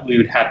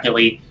would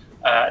happily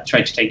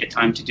try to take the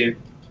time to do.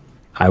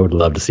 I would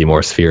love to see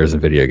more spheres in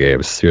video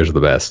games. Spheres are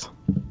the best.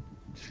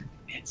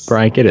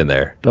 Brian, get in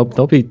there.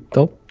 Don't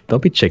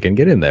be chicken.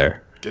 Get in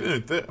there. Get in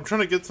it. I'm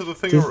trying to get to the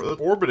thing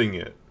orbiting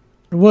it.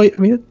 Well, I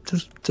mean,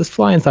 just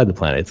fly inside the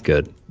planet. It's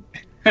good.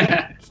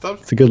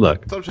 It's a good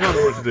look. Stop telling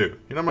me what to do.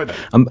 You're not my dad.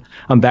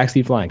 I'm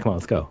backseat flying. Come on,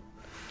 let's go.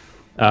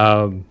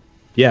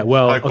 Yeah.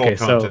 Well, okay.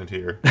 Content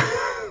here.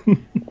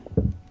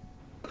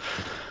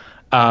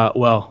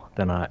 Well,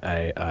 then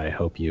I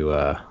hope you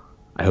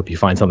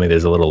find something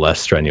that's a little less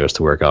strenuous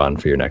to work on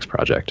for your next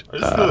project. I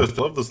just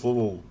love this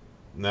little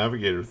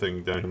navigator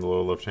thing down in the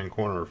lower left-hand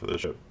corner for the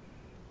ship.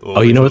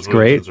 Oh, you know what's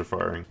great? Are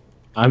firing.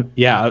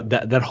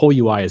 That whole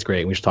UI is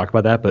great. We should talk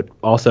about that, but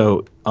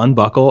also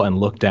unbuckle and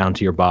look down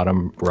to your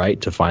bottom right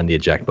to find the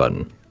eject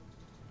button,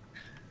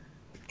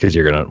 because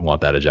you're gonna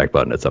want that eject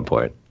button at some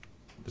point.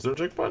 Is there an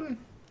eject button?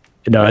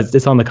 No,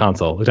 it's on the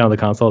console. Look down on the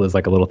console. There's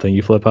like a little thing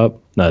you flip up.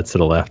 No, it's to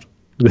the left.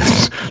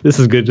 This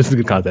is good. This is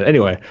good content.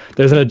 Anyway,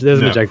 there's an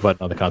eject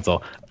button on the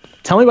console.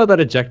 Tell me about that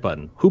eject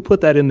button. Who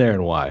put that in there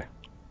and why?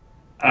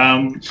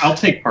 I'll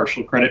take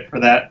partial credit for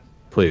that.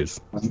 Please.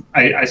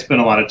 I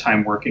spent a lot of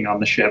time working on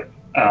the ship,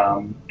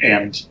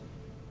 and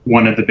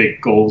one of the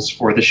big goals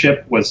for the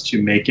ship was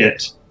to make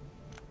it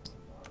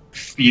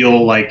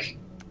feel like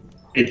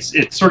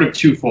it's sort of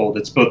twofold.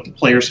 It's both the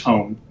player's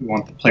home. We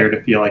want the player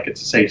to feel like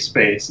it's a safe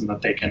space and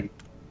that they can,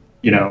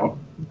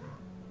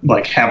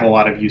 like have a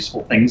lot of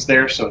useful things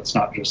there. So it's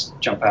not just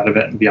jump out of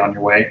it and be on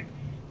your way.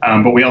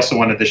 But we also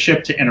wanted the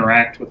ship to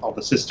interact with all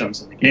the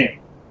systems in the game.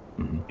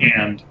 Mm-hmm.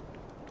 And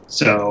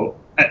so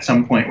at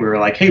some point we were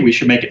like, hey, we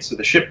should make it so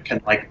the ship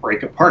can like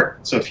break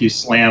apart. So if you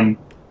slam,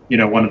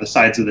 one of the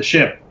sides of the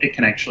ship, it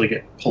can actually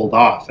get pulled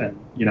off and,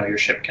 your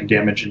ship can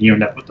damage and you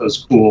end up with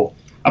those cool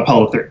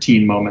Apollo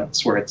 13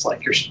 moments where it's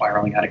like you're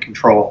spiraling out of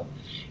control.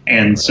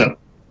 And so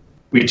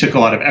we took a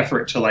lot of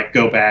effort to like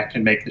go back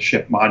and make the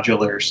ship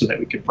modular so that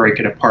we could break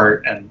it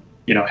apart and,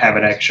 have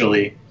it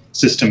actually,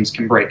 systems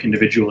can break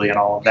individually and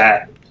all of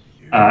that.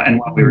 And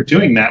while we were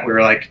doing that, we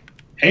were like,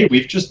 hey,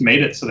 we've just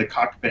made it so the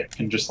cockpit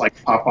can just like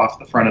pop off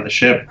the front of the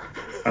ship.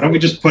 Why don't we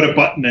just put a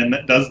button in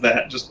that does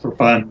that just for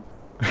fun?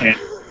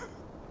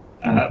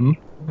 And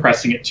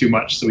pressing it too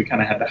much, so we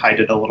kind of had to hide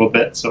it a little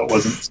bit so it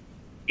wasn't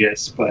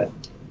obvious, but...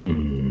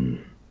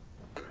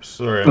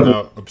 Sorry, I'm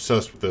now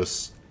obsessed with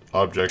this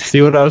object.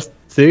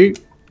 See?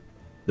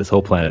 This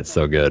whole planet's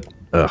so good.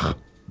 Ugh.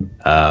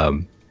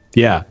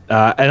 Yeah.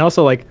 And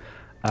also, like,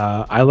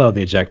 I love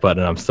the eject button,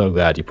 and I'm so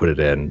glad you put it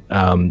in.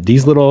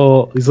 These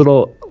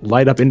little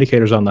light up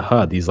indicators on the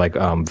HUD, these like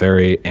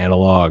very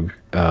analog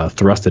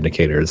thrust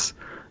indicators.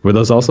 Were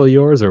those also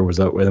yours, or were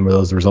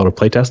those the result of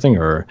playtesting?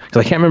 Or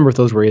because I can't remember if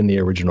those were in the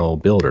original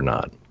build or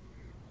not.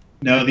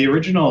 No, the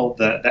original,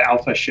 the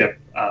Alpha ship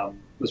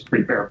was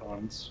pretty bare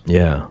bones.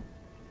 Yeah.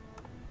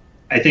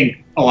 I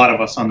think a lot of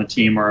us on the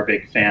team are a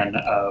big fan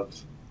of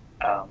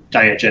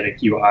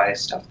diegetic UI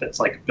stuff that's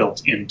like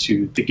built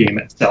into the game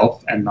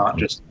itself and not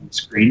just on the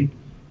screen.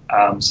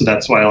 So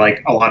that's why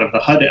like a lot of the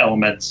HUD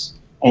elements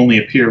only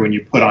appear when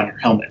you put on your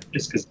helmet,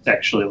 is because it's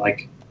actually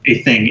like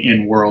a thing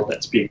in world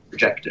that's being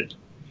projected.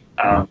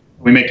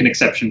 We make an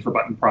exception for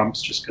button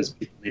prompts just because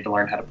people need to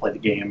learn how to play the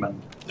game,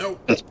 and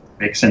it doesn't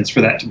make sense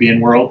for that to be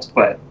in world.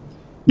 But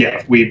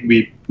yeah,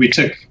 we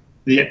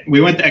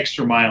went the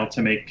extra mile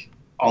to make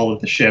all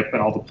of the ship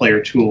and all the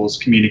player tools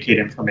communicate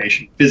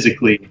information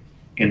physically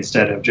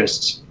instead of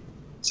just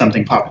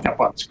something popping up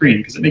on screen,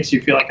 because it makes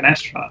you feel like an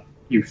astronaut.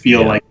 You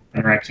feel like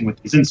interacting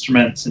with these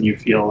instruments, and you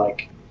feel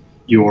like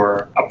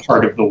you're a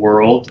part of the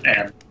world.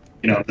 And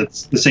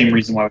that's the same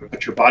reason why we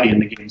put your body in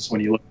the game. So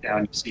when you look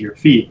down, you see your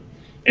feet,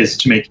 is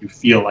to make you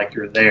feel like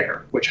you're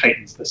there, which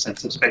heightens the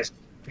sense of space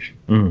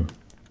exploration.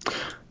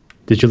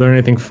 Did you learn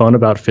anything fun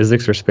about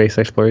physics or space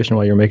exploration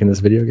while you were making this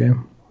video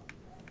game?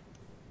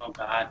 Oh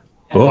God.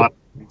 A lot of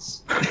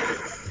things.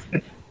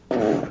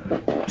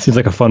 Seems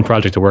like a fun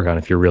project to work on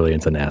if you're really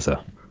into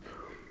NASA.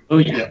 Oh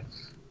yeah.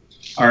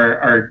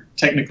 Our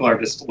technical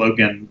artist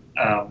Logan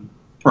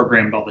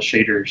programmed all the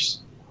shaders,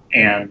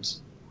 and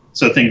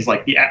so things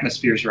like the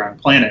atmospheres around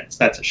planets,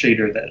 that's a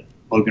shader that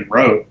Logan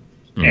wrote.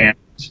 And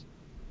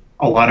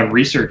a lot of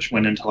research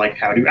went into like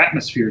how do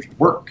atmospheres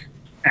work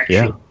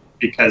actually,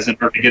 because in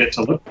order to get it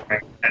to look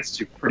right, it has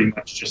to pretty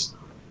much just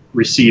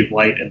receive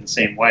light in the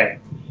same way.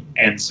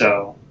 And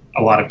so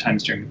a lot of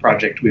times during the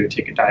project, we would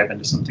take a dive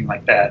into something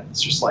like that.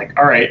 It's just like,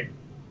 all right,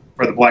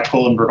 for the black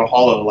hole in Verneau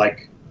Hollow,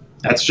 like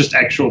that's just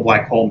actual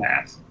black hole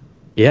math.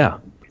 Yeah,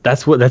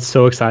 that's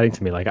so exciting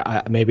to me. Like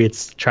maybe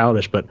it's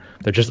childish, but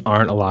there just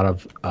aren't a lot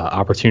of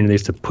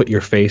opportunities to put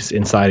your face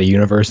inside a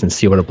universe and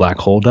see what a black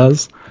hole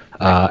does.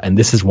 And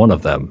this is one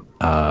of them.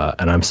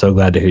 And I'm so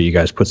glad to hear you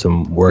guys put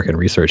some work and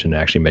research into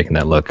actually making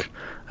that look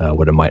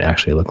what it might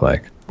actually look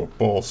like.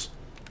 Balls.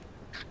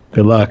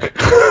 Good luck.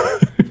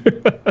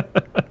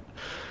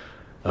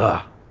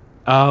 Boy,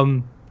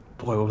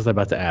 what was I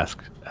about to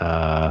ask?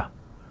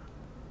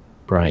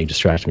 Brian, you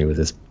distracted me with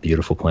this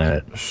beautiful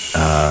planet.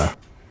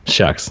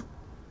 Shucks.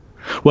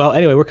 Well,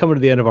 anyway, we're coming to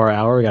the end of our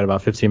hour. We got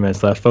about 15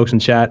 minutes left. Folks in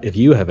chat, if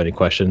you have any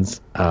questions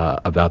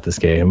about this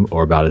game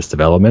or about its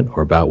development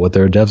or about what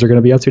their devs are going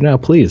to be up to now,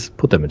 please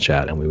put them in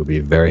chat, and we would be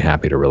very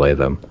happy to relay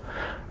them.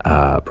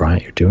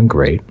 Brian, you're doing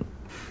great.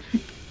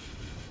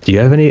 Do you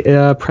have any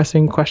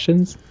pressing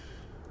questions?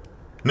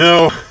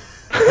 No.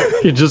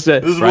 You just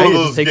this is one of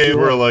those games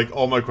where like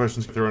all my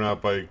questions get thrown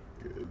out by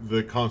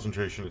the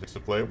concentration it takes to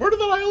play. Where did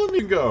that island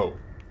even go?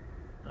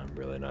 I'm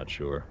really not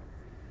sure.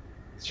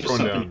 It's just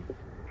something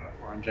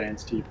on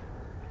Giant's Teeth.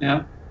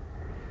 Yeah.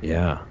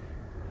 Yeah.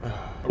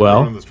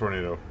 Well, we're in this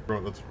tornado.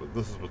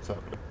 This is what's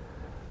happening.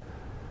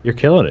 You're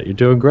killing it. You're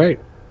doing great.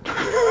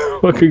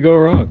 What could go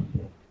wrong?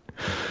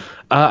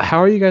 How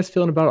are you guys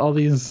feeling about all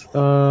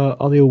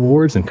the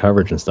awards and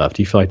coverage and stuff?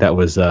 Do you feel like that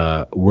was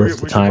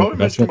worth the time? We should probably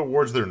mention the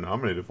awards they're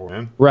nominated for,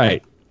 man.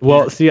 Right.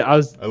 Well, see, I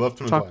left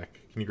them in black.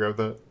 Can you grab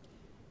that?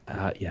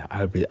 Yeah,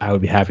 I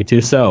would be happy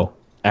to. So,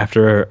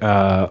 after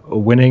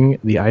winning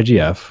the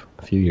IGF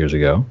a few years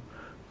ago,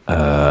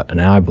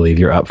 now I believe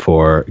you're up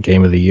for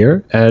Game of the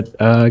Year at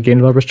Game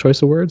Developers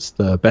Choice Awards,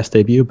 the Best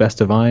Debut, Best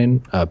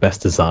Design,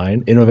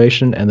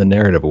 Innovation, and the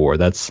Narrative Award.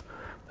 That's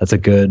a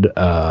good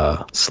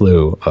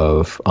slew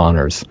of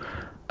honors.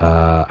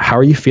 How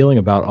are you feeling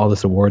about all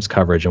this awards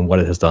coverage and what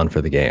it has done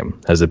for the game?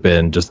 Has it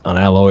been just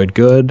unalloyed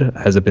good?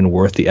 Has it been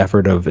worth the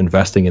effort of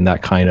investing in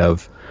that kind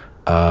of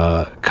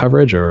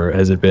coverage, or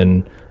has it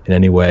been in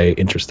any way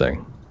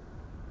interesting?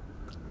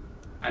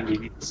 I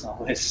mean, it's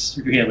always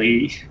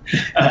really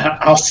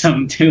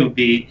awesome to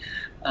be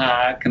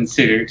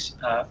considered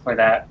for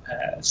that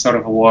sort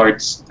of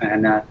awards,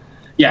 and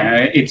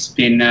it's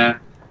been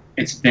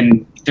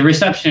the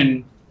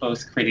reception,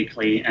 both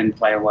critically and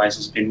player-wise,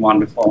 has been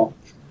wonderful.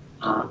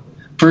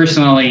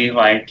 Personally,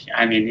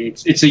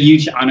 it's a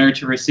huge honor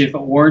to receive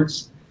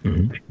awards.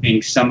 Mm-hmm. I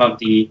think some of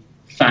the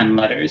fan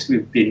letters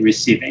we've been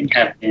receiving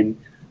have been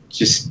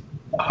just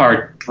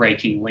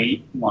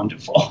heartbreakingly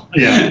wonderful.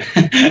 Yeah.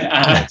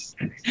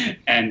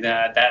 And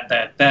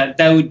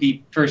that would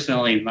be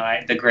personally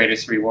the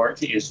greatest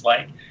reward, is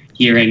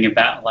hearing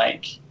about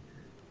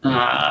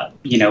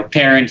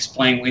parents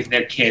playing with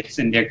their kids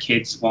and their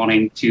kids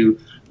wanting to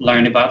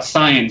learn about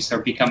science or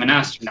become an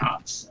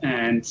astronaut,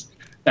 and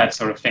that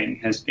sort of thing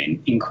has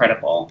been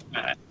incredible.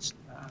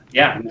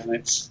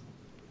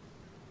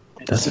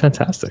 That's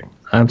fantastic.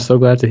 I'm so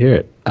glad to hear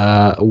it.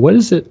 What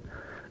is it?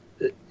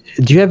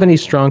 Do you have any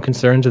strong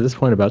concerns at this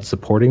point about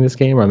supporting this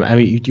game? I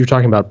mean, you're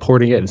talking about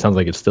porting it. It sounds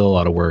like it's still a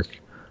lot of work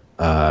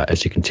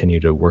as you continue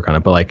to work on it.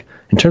 But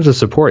in terms of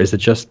support, is it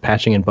just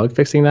patching and bug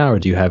fixing now, or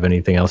do you have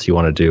anything else you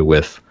want to do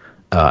with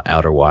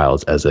Outer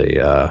Wilds as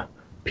a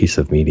piece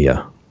of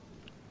media?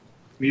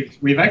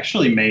 We've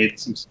actually made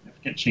some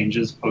significant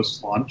changes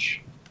post-launch.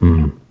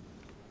 Mm.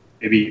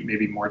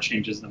 Maybe more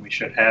changes than we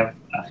should have.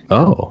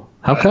 How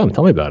come?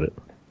 Tell me about it.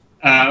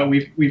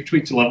 We've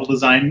tweaked level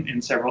design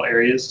in several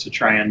areas to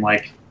try and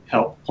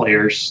help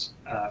players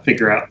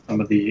figure out some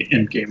of the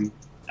in-game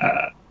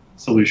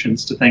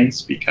solutions to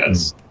things,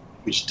 because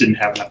we just didn't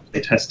have enough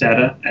playtest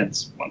data,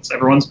 and once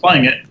everyone's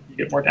playing it, you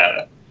get more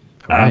data.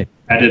 Right.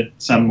 Added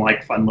some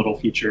fun little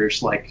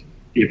features, like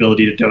the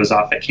ability to doze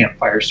off at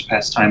campfires to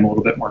pass time a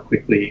little bit more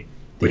quickly,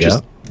 which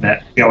is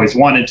that we always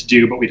wanted to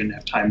do, but we didn't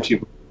have time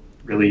to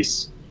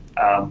release.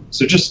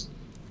 So just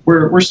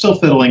we're still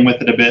fiddling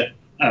with it a bit.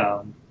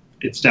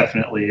 It's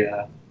definitely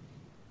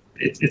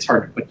it's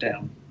hard to put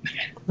down.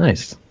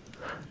 Nice.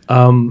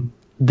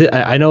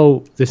 I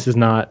know this is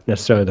not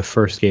necessarily the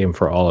first game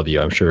for all of you.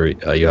 I'm sure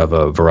you have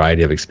a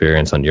variety of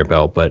experience under your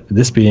belt, but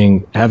this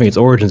having its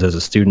origins as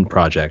a student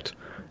project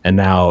and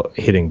now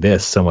hitting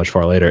this so much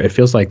far later, it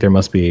feels like there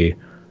must be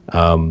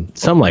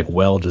some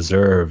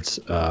well-deserved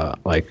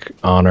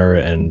honor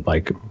and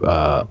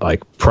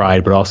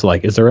pride, but also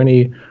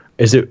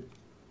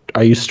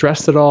are you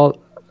stressed at all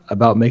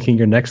about making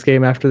your next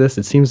game after this?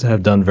 It seems to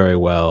have done very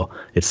well.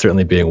 It's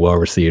certainly being well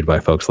received by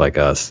folks like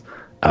us.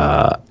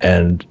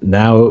 And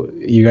now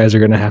you guys are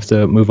going to have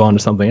to move on to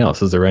something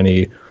else. Is there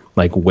any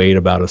weight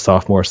about a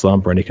sophomore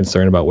slump or any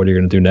concern about what you're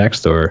going to do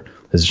next, or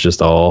is it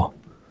just all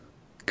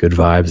good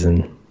vibes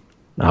and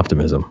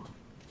optimism?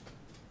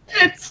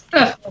 It's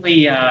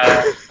definitely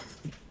a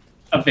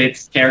bit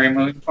scary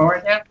moving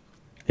forward.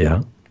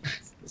 Yeah.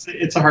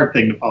 It's a hard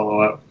thing to follow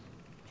up.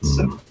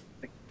 So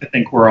I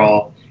think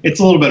it's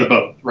a little bit of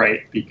both,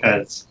 right?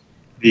 Because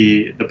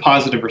the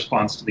positive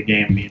response to the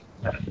game means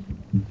that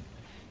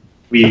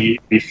we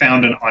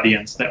found an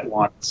audience that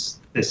wants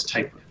this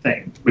type of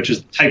thing, which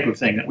is the type of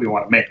thing that we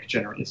want to make,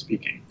 generally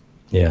speaking.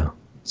 Yeah.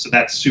 So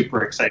that's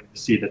super exciting to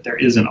see that there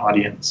is an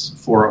audience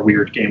for a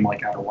weird game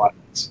like Outer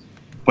Wilds.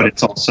 But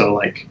it's also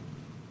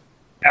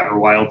Outer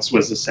Wilds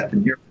was a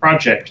 7-year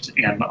project,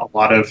 and a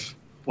lot of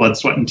blood,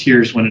 sweat, and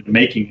tears went into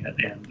making it,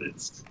 and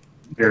it's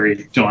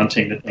very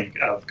daunting to think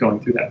of going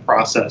through that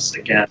process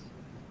again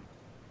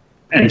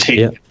and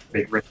taking a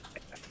big risk.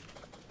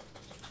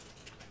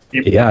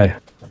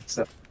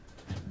 So.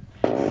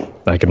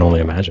 I can only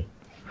imagine.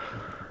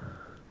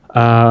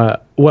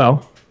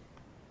 Well,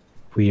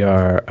 we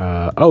are.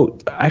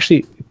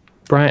 Actually,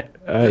 Brian,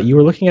 you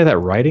were looking at that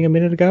writing a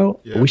minute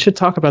ago. Yeah. We should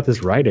talk about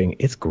this writing.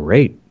 It's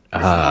great.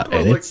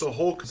 It's the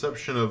whole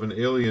conception of an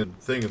alien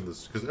thing in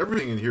this, because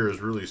everything in here is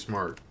really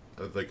smart.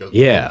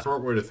 A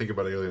smart way to think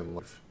about alien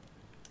life.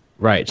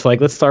 Right. So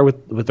let's start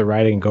with the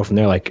writing and go from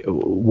there.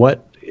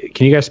 What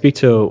can you guys speak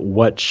to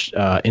what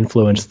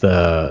influenced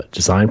the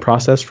design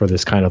process for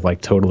this kind of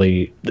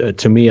totally,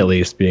 to me at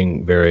least,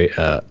 being very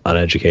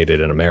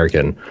uneducated and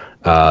American,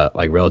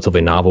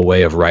 relatively novel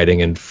way of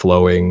writing and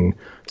flowing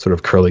sort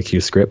of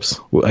curlicue scripts?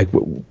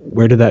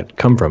 Where did that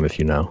come from, if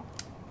you know?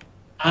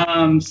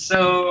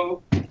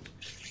 So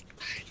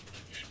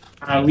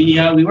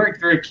We worked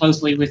very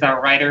closely with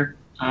our writer,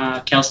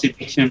 Kelsey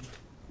Bisham.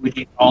 We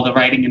did all the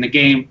writing in the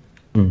game,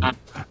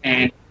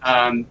 and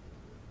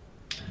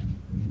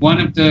one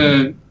of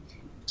the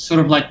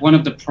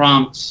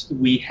prompts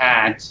we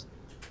had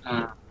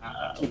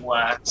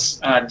was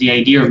the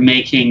idea of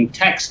making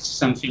text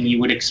something you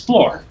would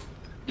explore,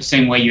 the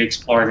same way you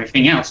explore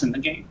everything else in the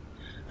game.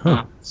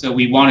 So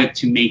we wanted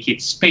to make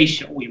it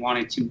spatial. We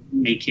wanted to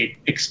make it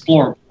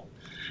explorable.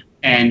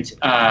 And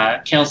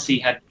Kelsey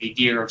had the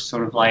idea of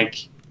sort of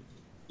like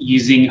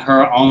using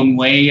her own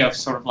way of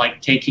sort of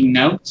like taking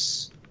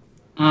notes,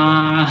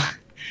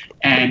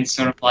 and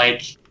sort of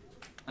like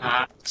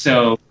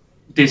so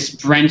this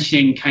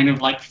branching kind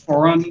of like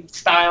forum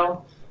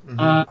style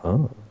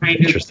kind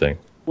interesting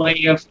of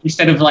way of,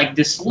 instead of like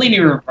this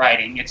linear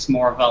writing, it's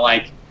more of a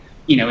like,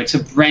 you know, it's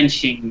a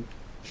branching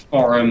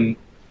forum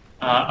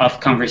of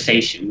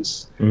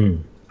conversations.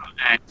 And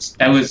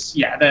that was,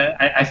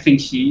 I think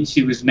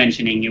she was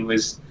mentioning it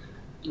was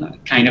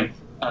kind of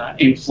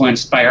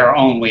influenced by her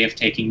own way of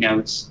taking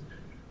notes.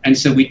 And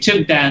so we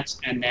took that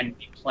and then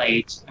we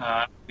played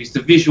with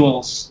the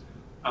visuals.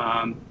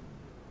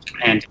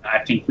 And I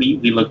think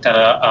we looked at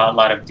a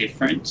lot of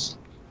different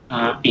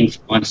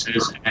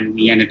influences, and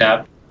we ended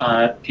up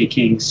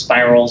picking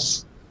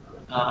spirals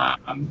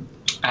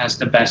as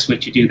the best way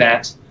to do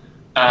that.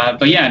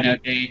 But yeah, no,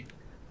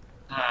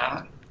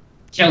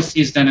 Kelsey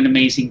has done an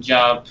amazing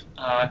job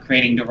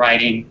creating the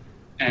writing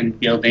and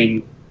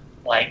building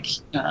like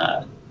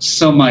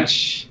so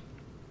much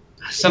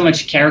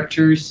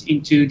characters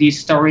into these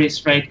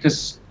stories, right?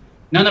 Because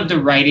none of the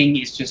writing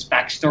is just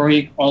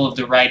backstory. All of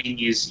the writing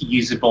is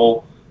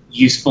useful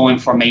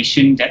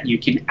information that you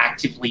can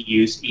actively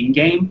use in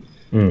game.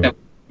 That's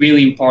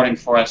really important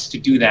for us to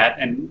do that,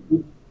 and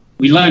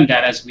we learned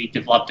that as we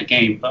developed the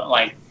game. But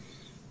like,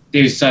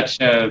 there's such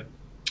a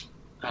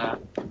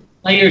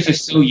players are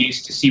so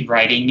used to see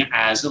writing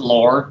as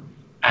lore,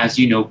 as,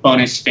 you know,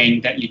 bonus thing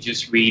that you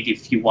just read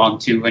if you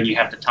want to when you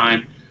have the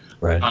time.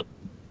 Right.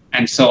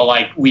 And so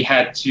like we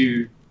had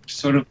to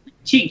sort of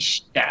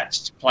teach that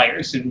to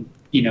players and,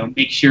 you know,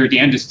 make sure they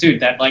understood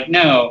that like,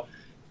 no,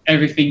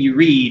 everything you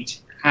read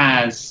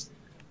has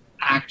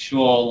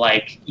actual,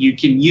 like, you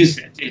can use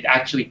it. It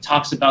actually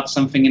talks about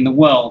something in the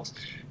world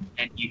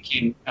and you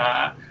can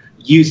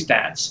use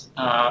that.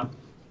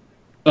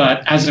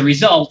 But as a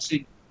result,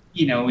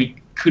 you know, we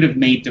could have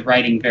made the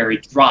writing very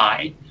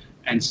dry,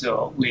 and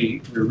so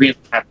we were really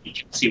happy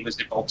Kelsey was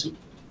able to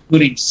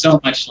put in so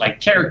much like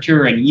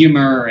character and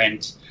humor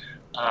and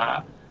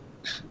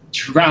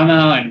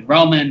drama and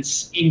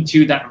romance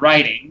into that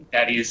writing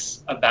that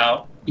is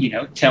about, you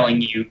know,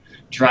 telling you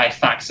dry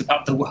facts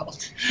about the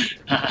world.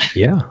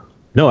 Yeah,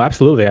 no,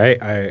 absolutely.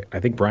 I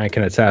think Brian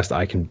can attest.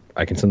 I can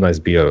sometimes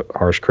be a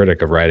harsh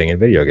critic of writing in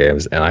video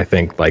games, and I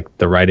think like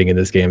the writing in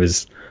this game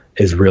is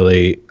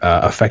really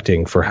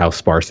affecting for how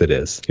sparse it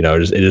is. You know,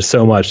 it is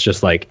so much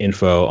just like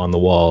info on the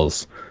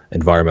walls,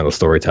 environmental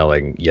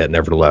storytelling, yet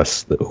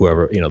nevertheless,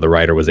 whoever, you know, the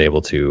writer was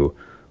able to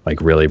like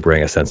really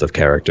bring a sense of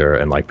character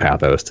and like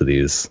pathos to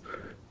these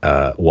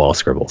wall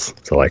scribbles.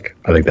 So like,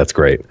 I think that's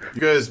great.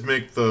 You guys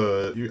make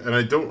and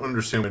I don't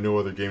understand why no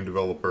other game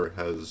developer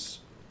has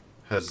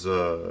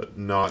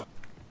not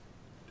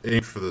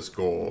aimed for this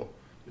goal,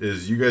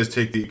 is you guys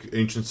take the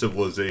ancient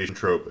civilization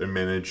trope and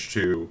manage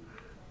to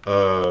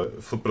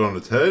flip it on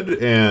its head,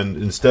 and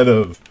instead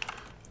of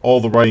all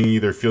the writing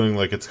either feeling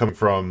like it's coming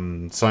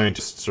from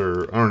scientists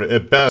or, I don't know,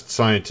 at best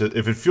scientists,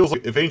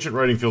 if ancient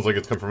writing feels like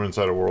it's come from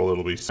inside a world,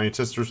 it'll be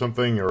scientists or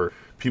something, or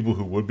people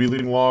who would be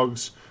leading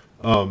logs,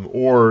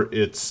 or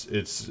it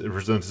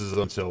presents as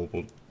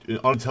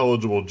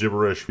unintelligible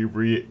gibberish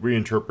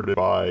reinterpreted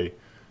by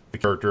the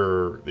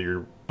character that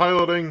you're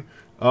piloting.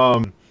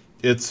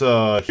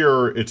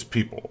 Here it's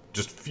people.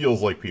 Just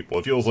feels like people.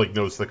 It feels like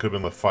notes that could have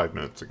been left 5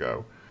 minutes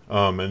ago.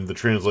 And the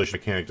translation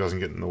mechanic doesn't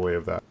get in the way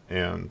of that.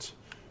 And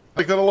I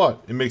like that a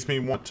lot. It makes me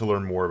want to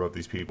learn more about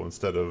these people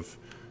instead of,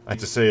 I hate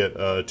to say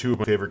it, two of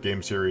my favorite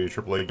game series,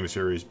 AAA game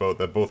series,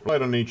 that both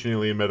relied on ancient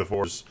alien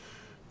metaphors,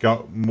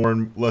 got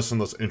less and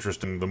less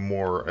interesting the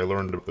more I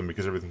learned about them,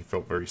 because everything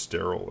felt very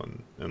sterile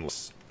and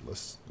less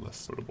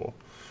suitable.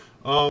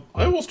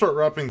 I will start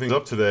wrapping things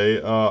up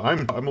today.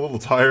 I'm a little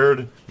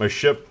tired. My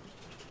ship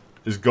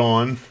is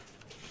gone.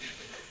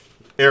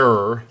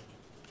 Error.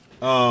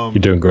 You're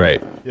doing great.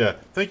 Yeah.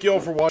 Thank you all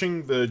for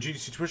watching the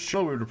GDC Twitch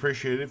channel. We would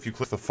appreciate it if you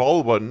click the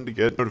follow button to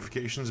get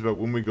notifications about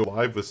when we go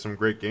live with some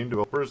great game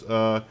developers.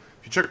 If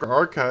you check our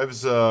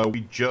archives,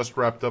 we just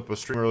wrapped up a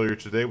stream earlier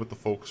today with the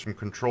folks from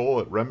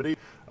Control at Remedy.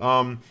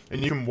 And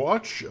you can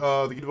watch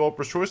the Game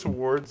Developers' Choice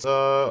Awards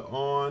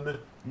on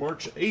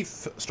March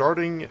 8th,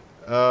 starting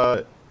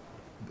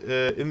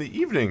in the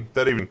evening,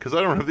 because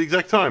I don't have the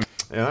exact time,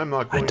 and I'm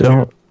not going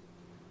to.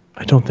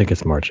 I don't think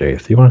it's March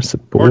 8th. You want to?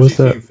 What March was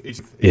 18th, that?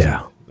 18th,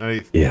 Yeah.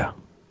 18th. Yeah.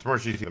 It's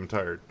March 18th. I'm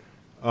tired.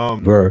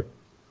 We're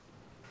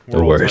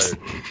all worse.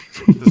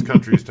 tired. This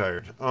country is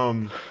tired.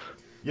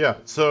 Yeah,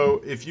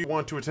 so if you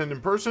want to attend in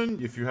person,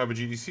 if you have a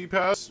GDC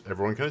pass,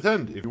 everyone can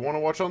attend. If you want to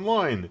watch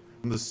online,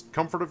 from the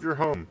comfort of your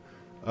home,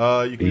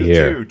 you can do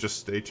it too. Just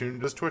stay tuned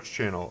to this Twitch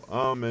channel.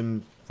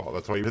 And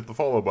that's why you hit the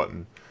follow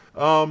button.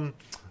 Other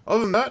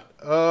than that,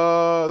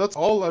 that's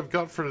all I've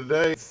got for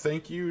today.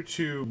 Thank you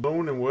to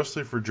Verneau and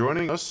Wesley for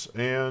joining us.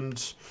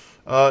 And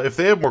if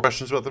they have more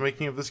questions about the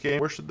making of this game,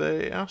 where should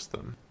they ask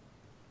them?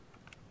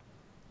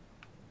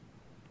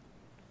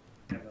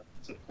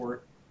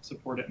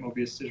 Support at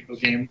Mobius Digital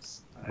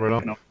Games. Right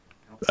on.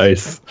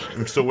 Nice.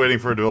 I'm still waiting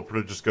for a developer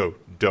to just go,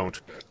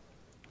 don't.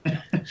 We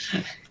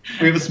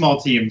have a small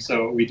team,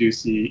 so we do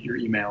see your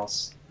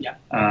emails. Yeah.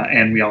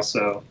 And we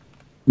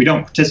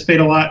don't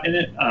participate a lot in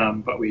it,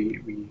 but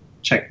we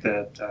check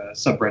the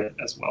subreddit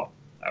as well,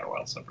 Outer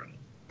Wild subreddit.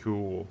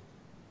 Cool.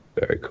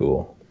 Very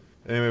cool.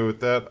 Anyway,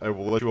 with that, I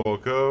will let you all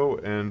go,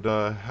 and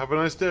have a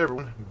nice day,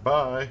 everyone.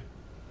 Bye.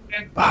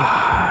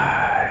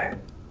 Bye.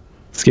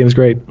 This game's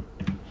great.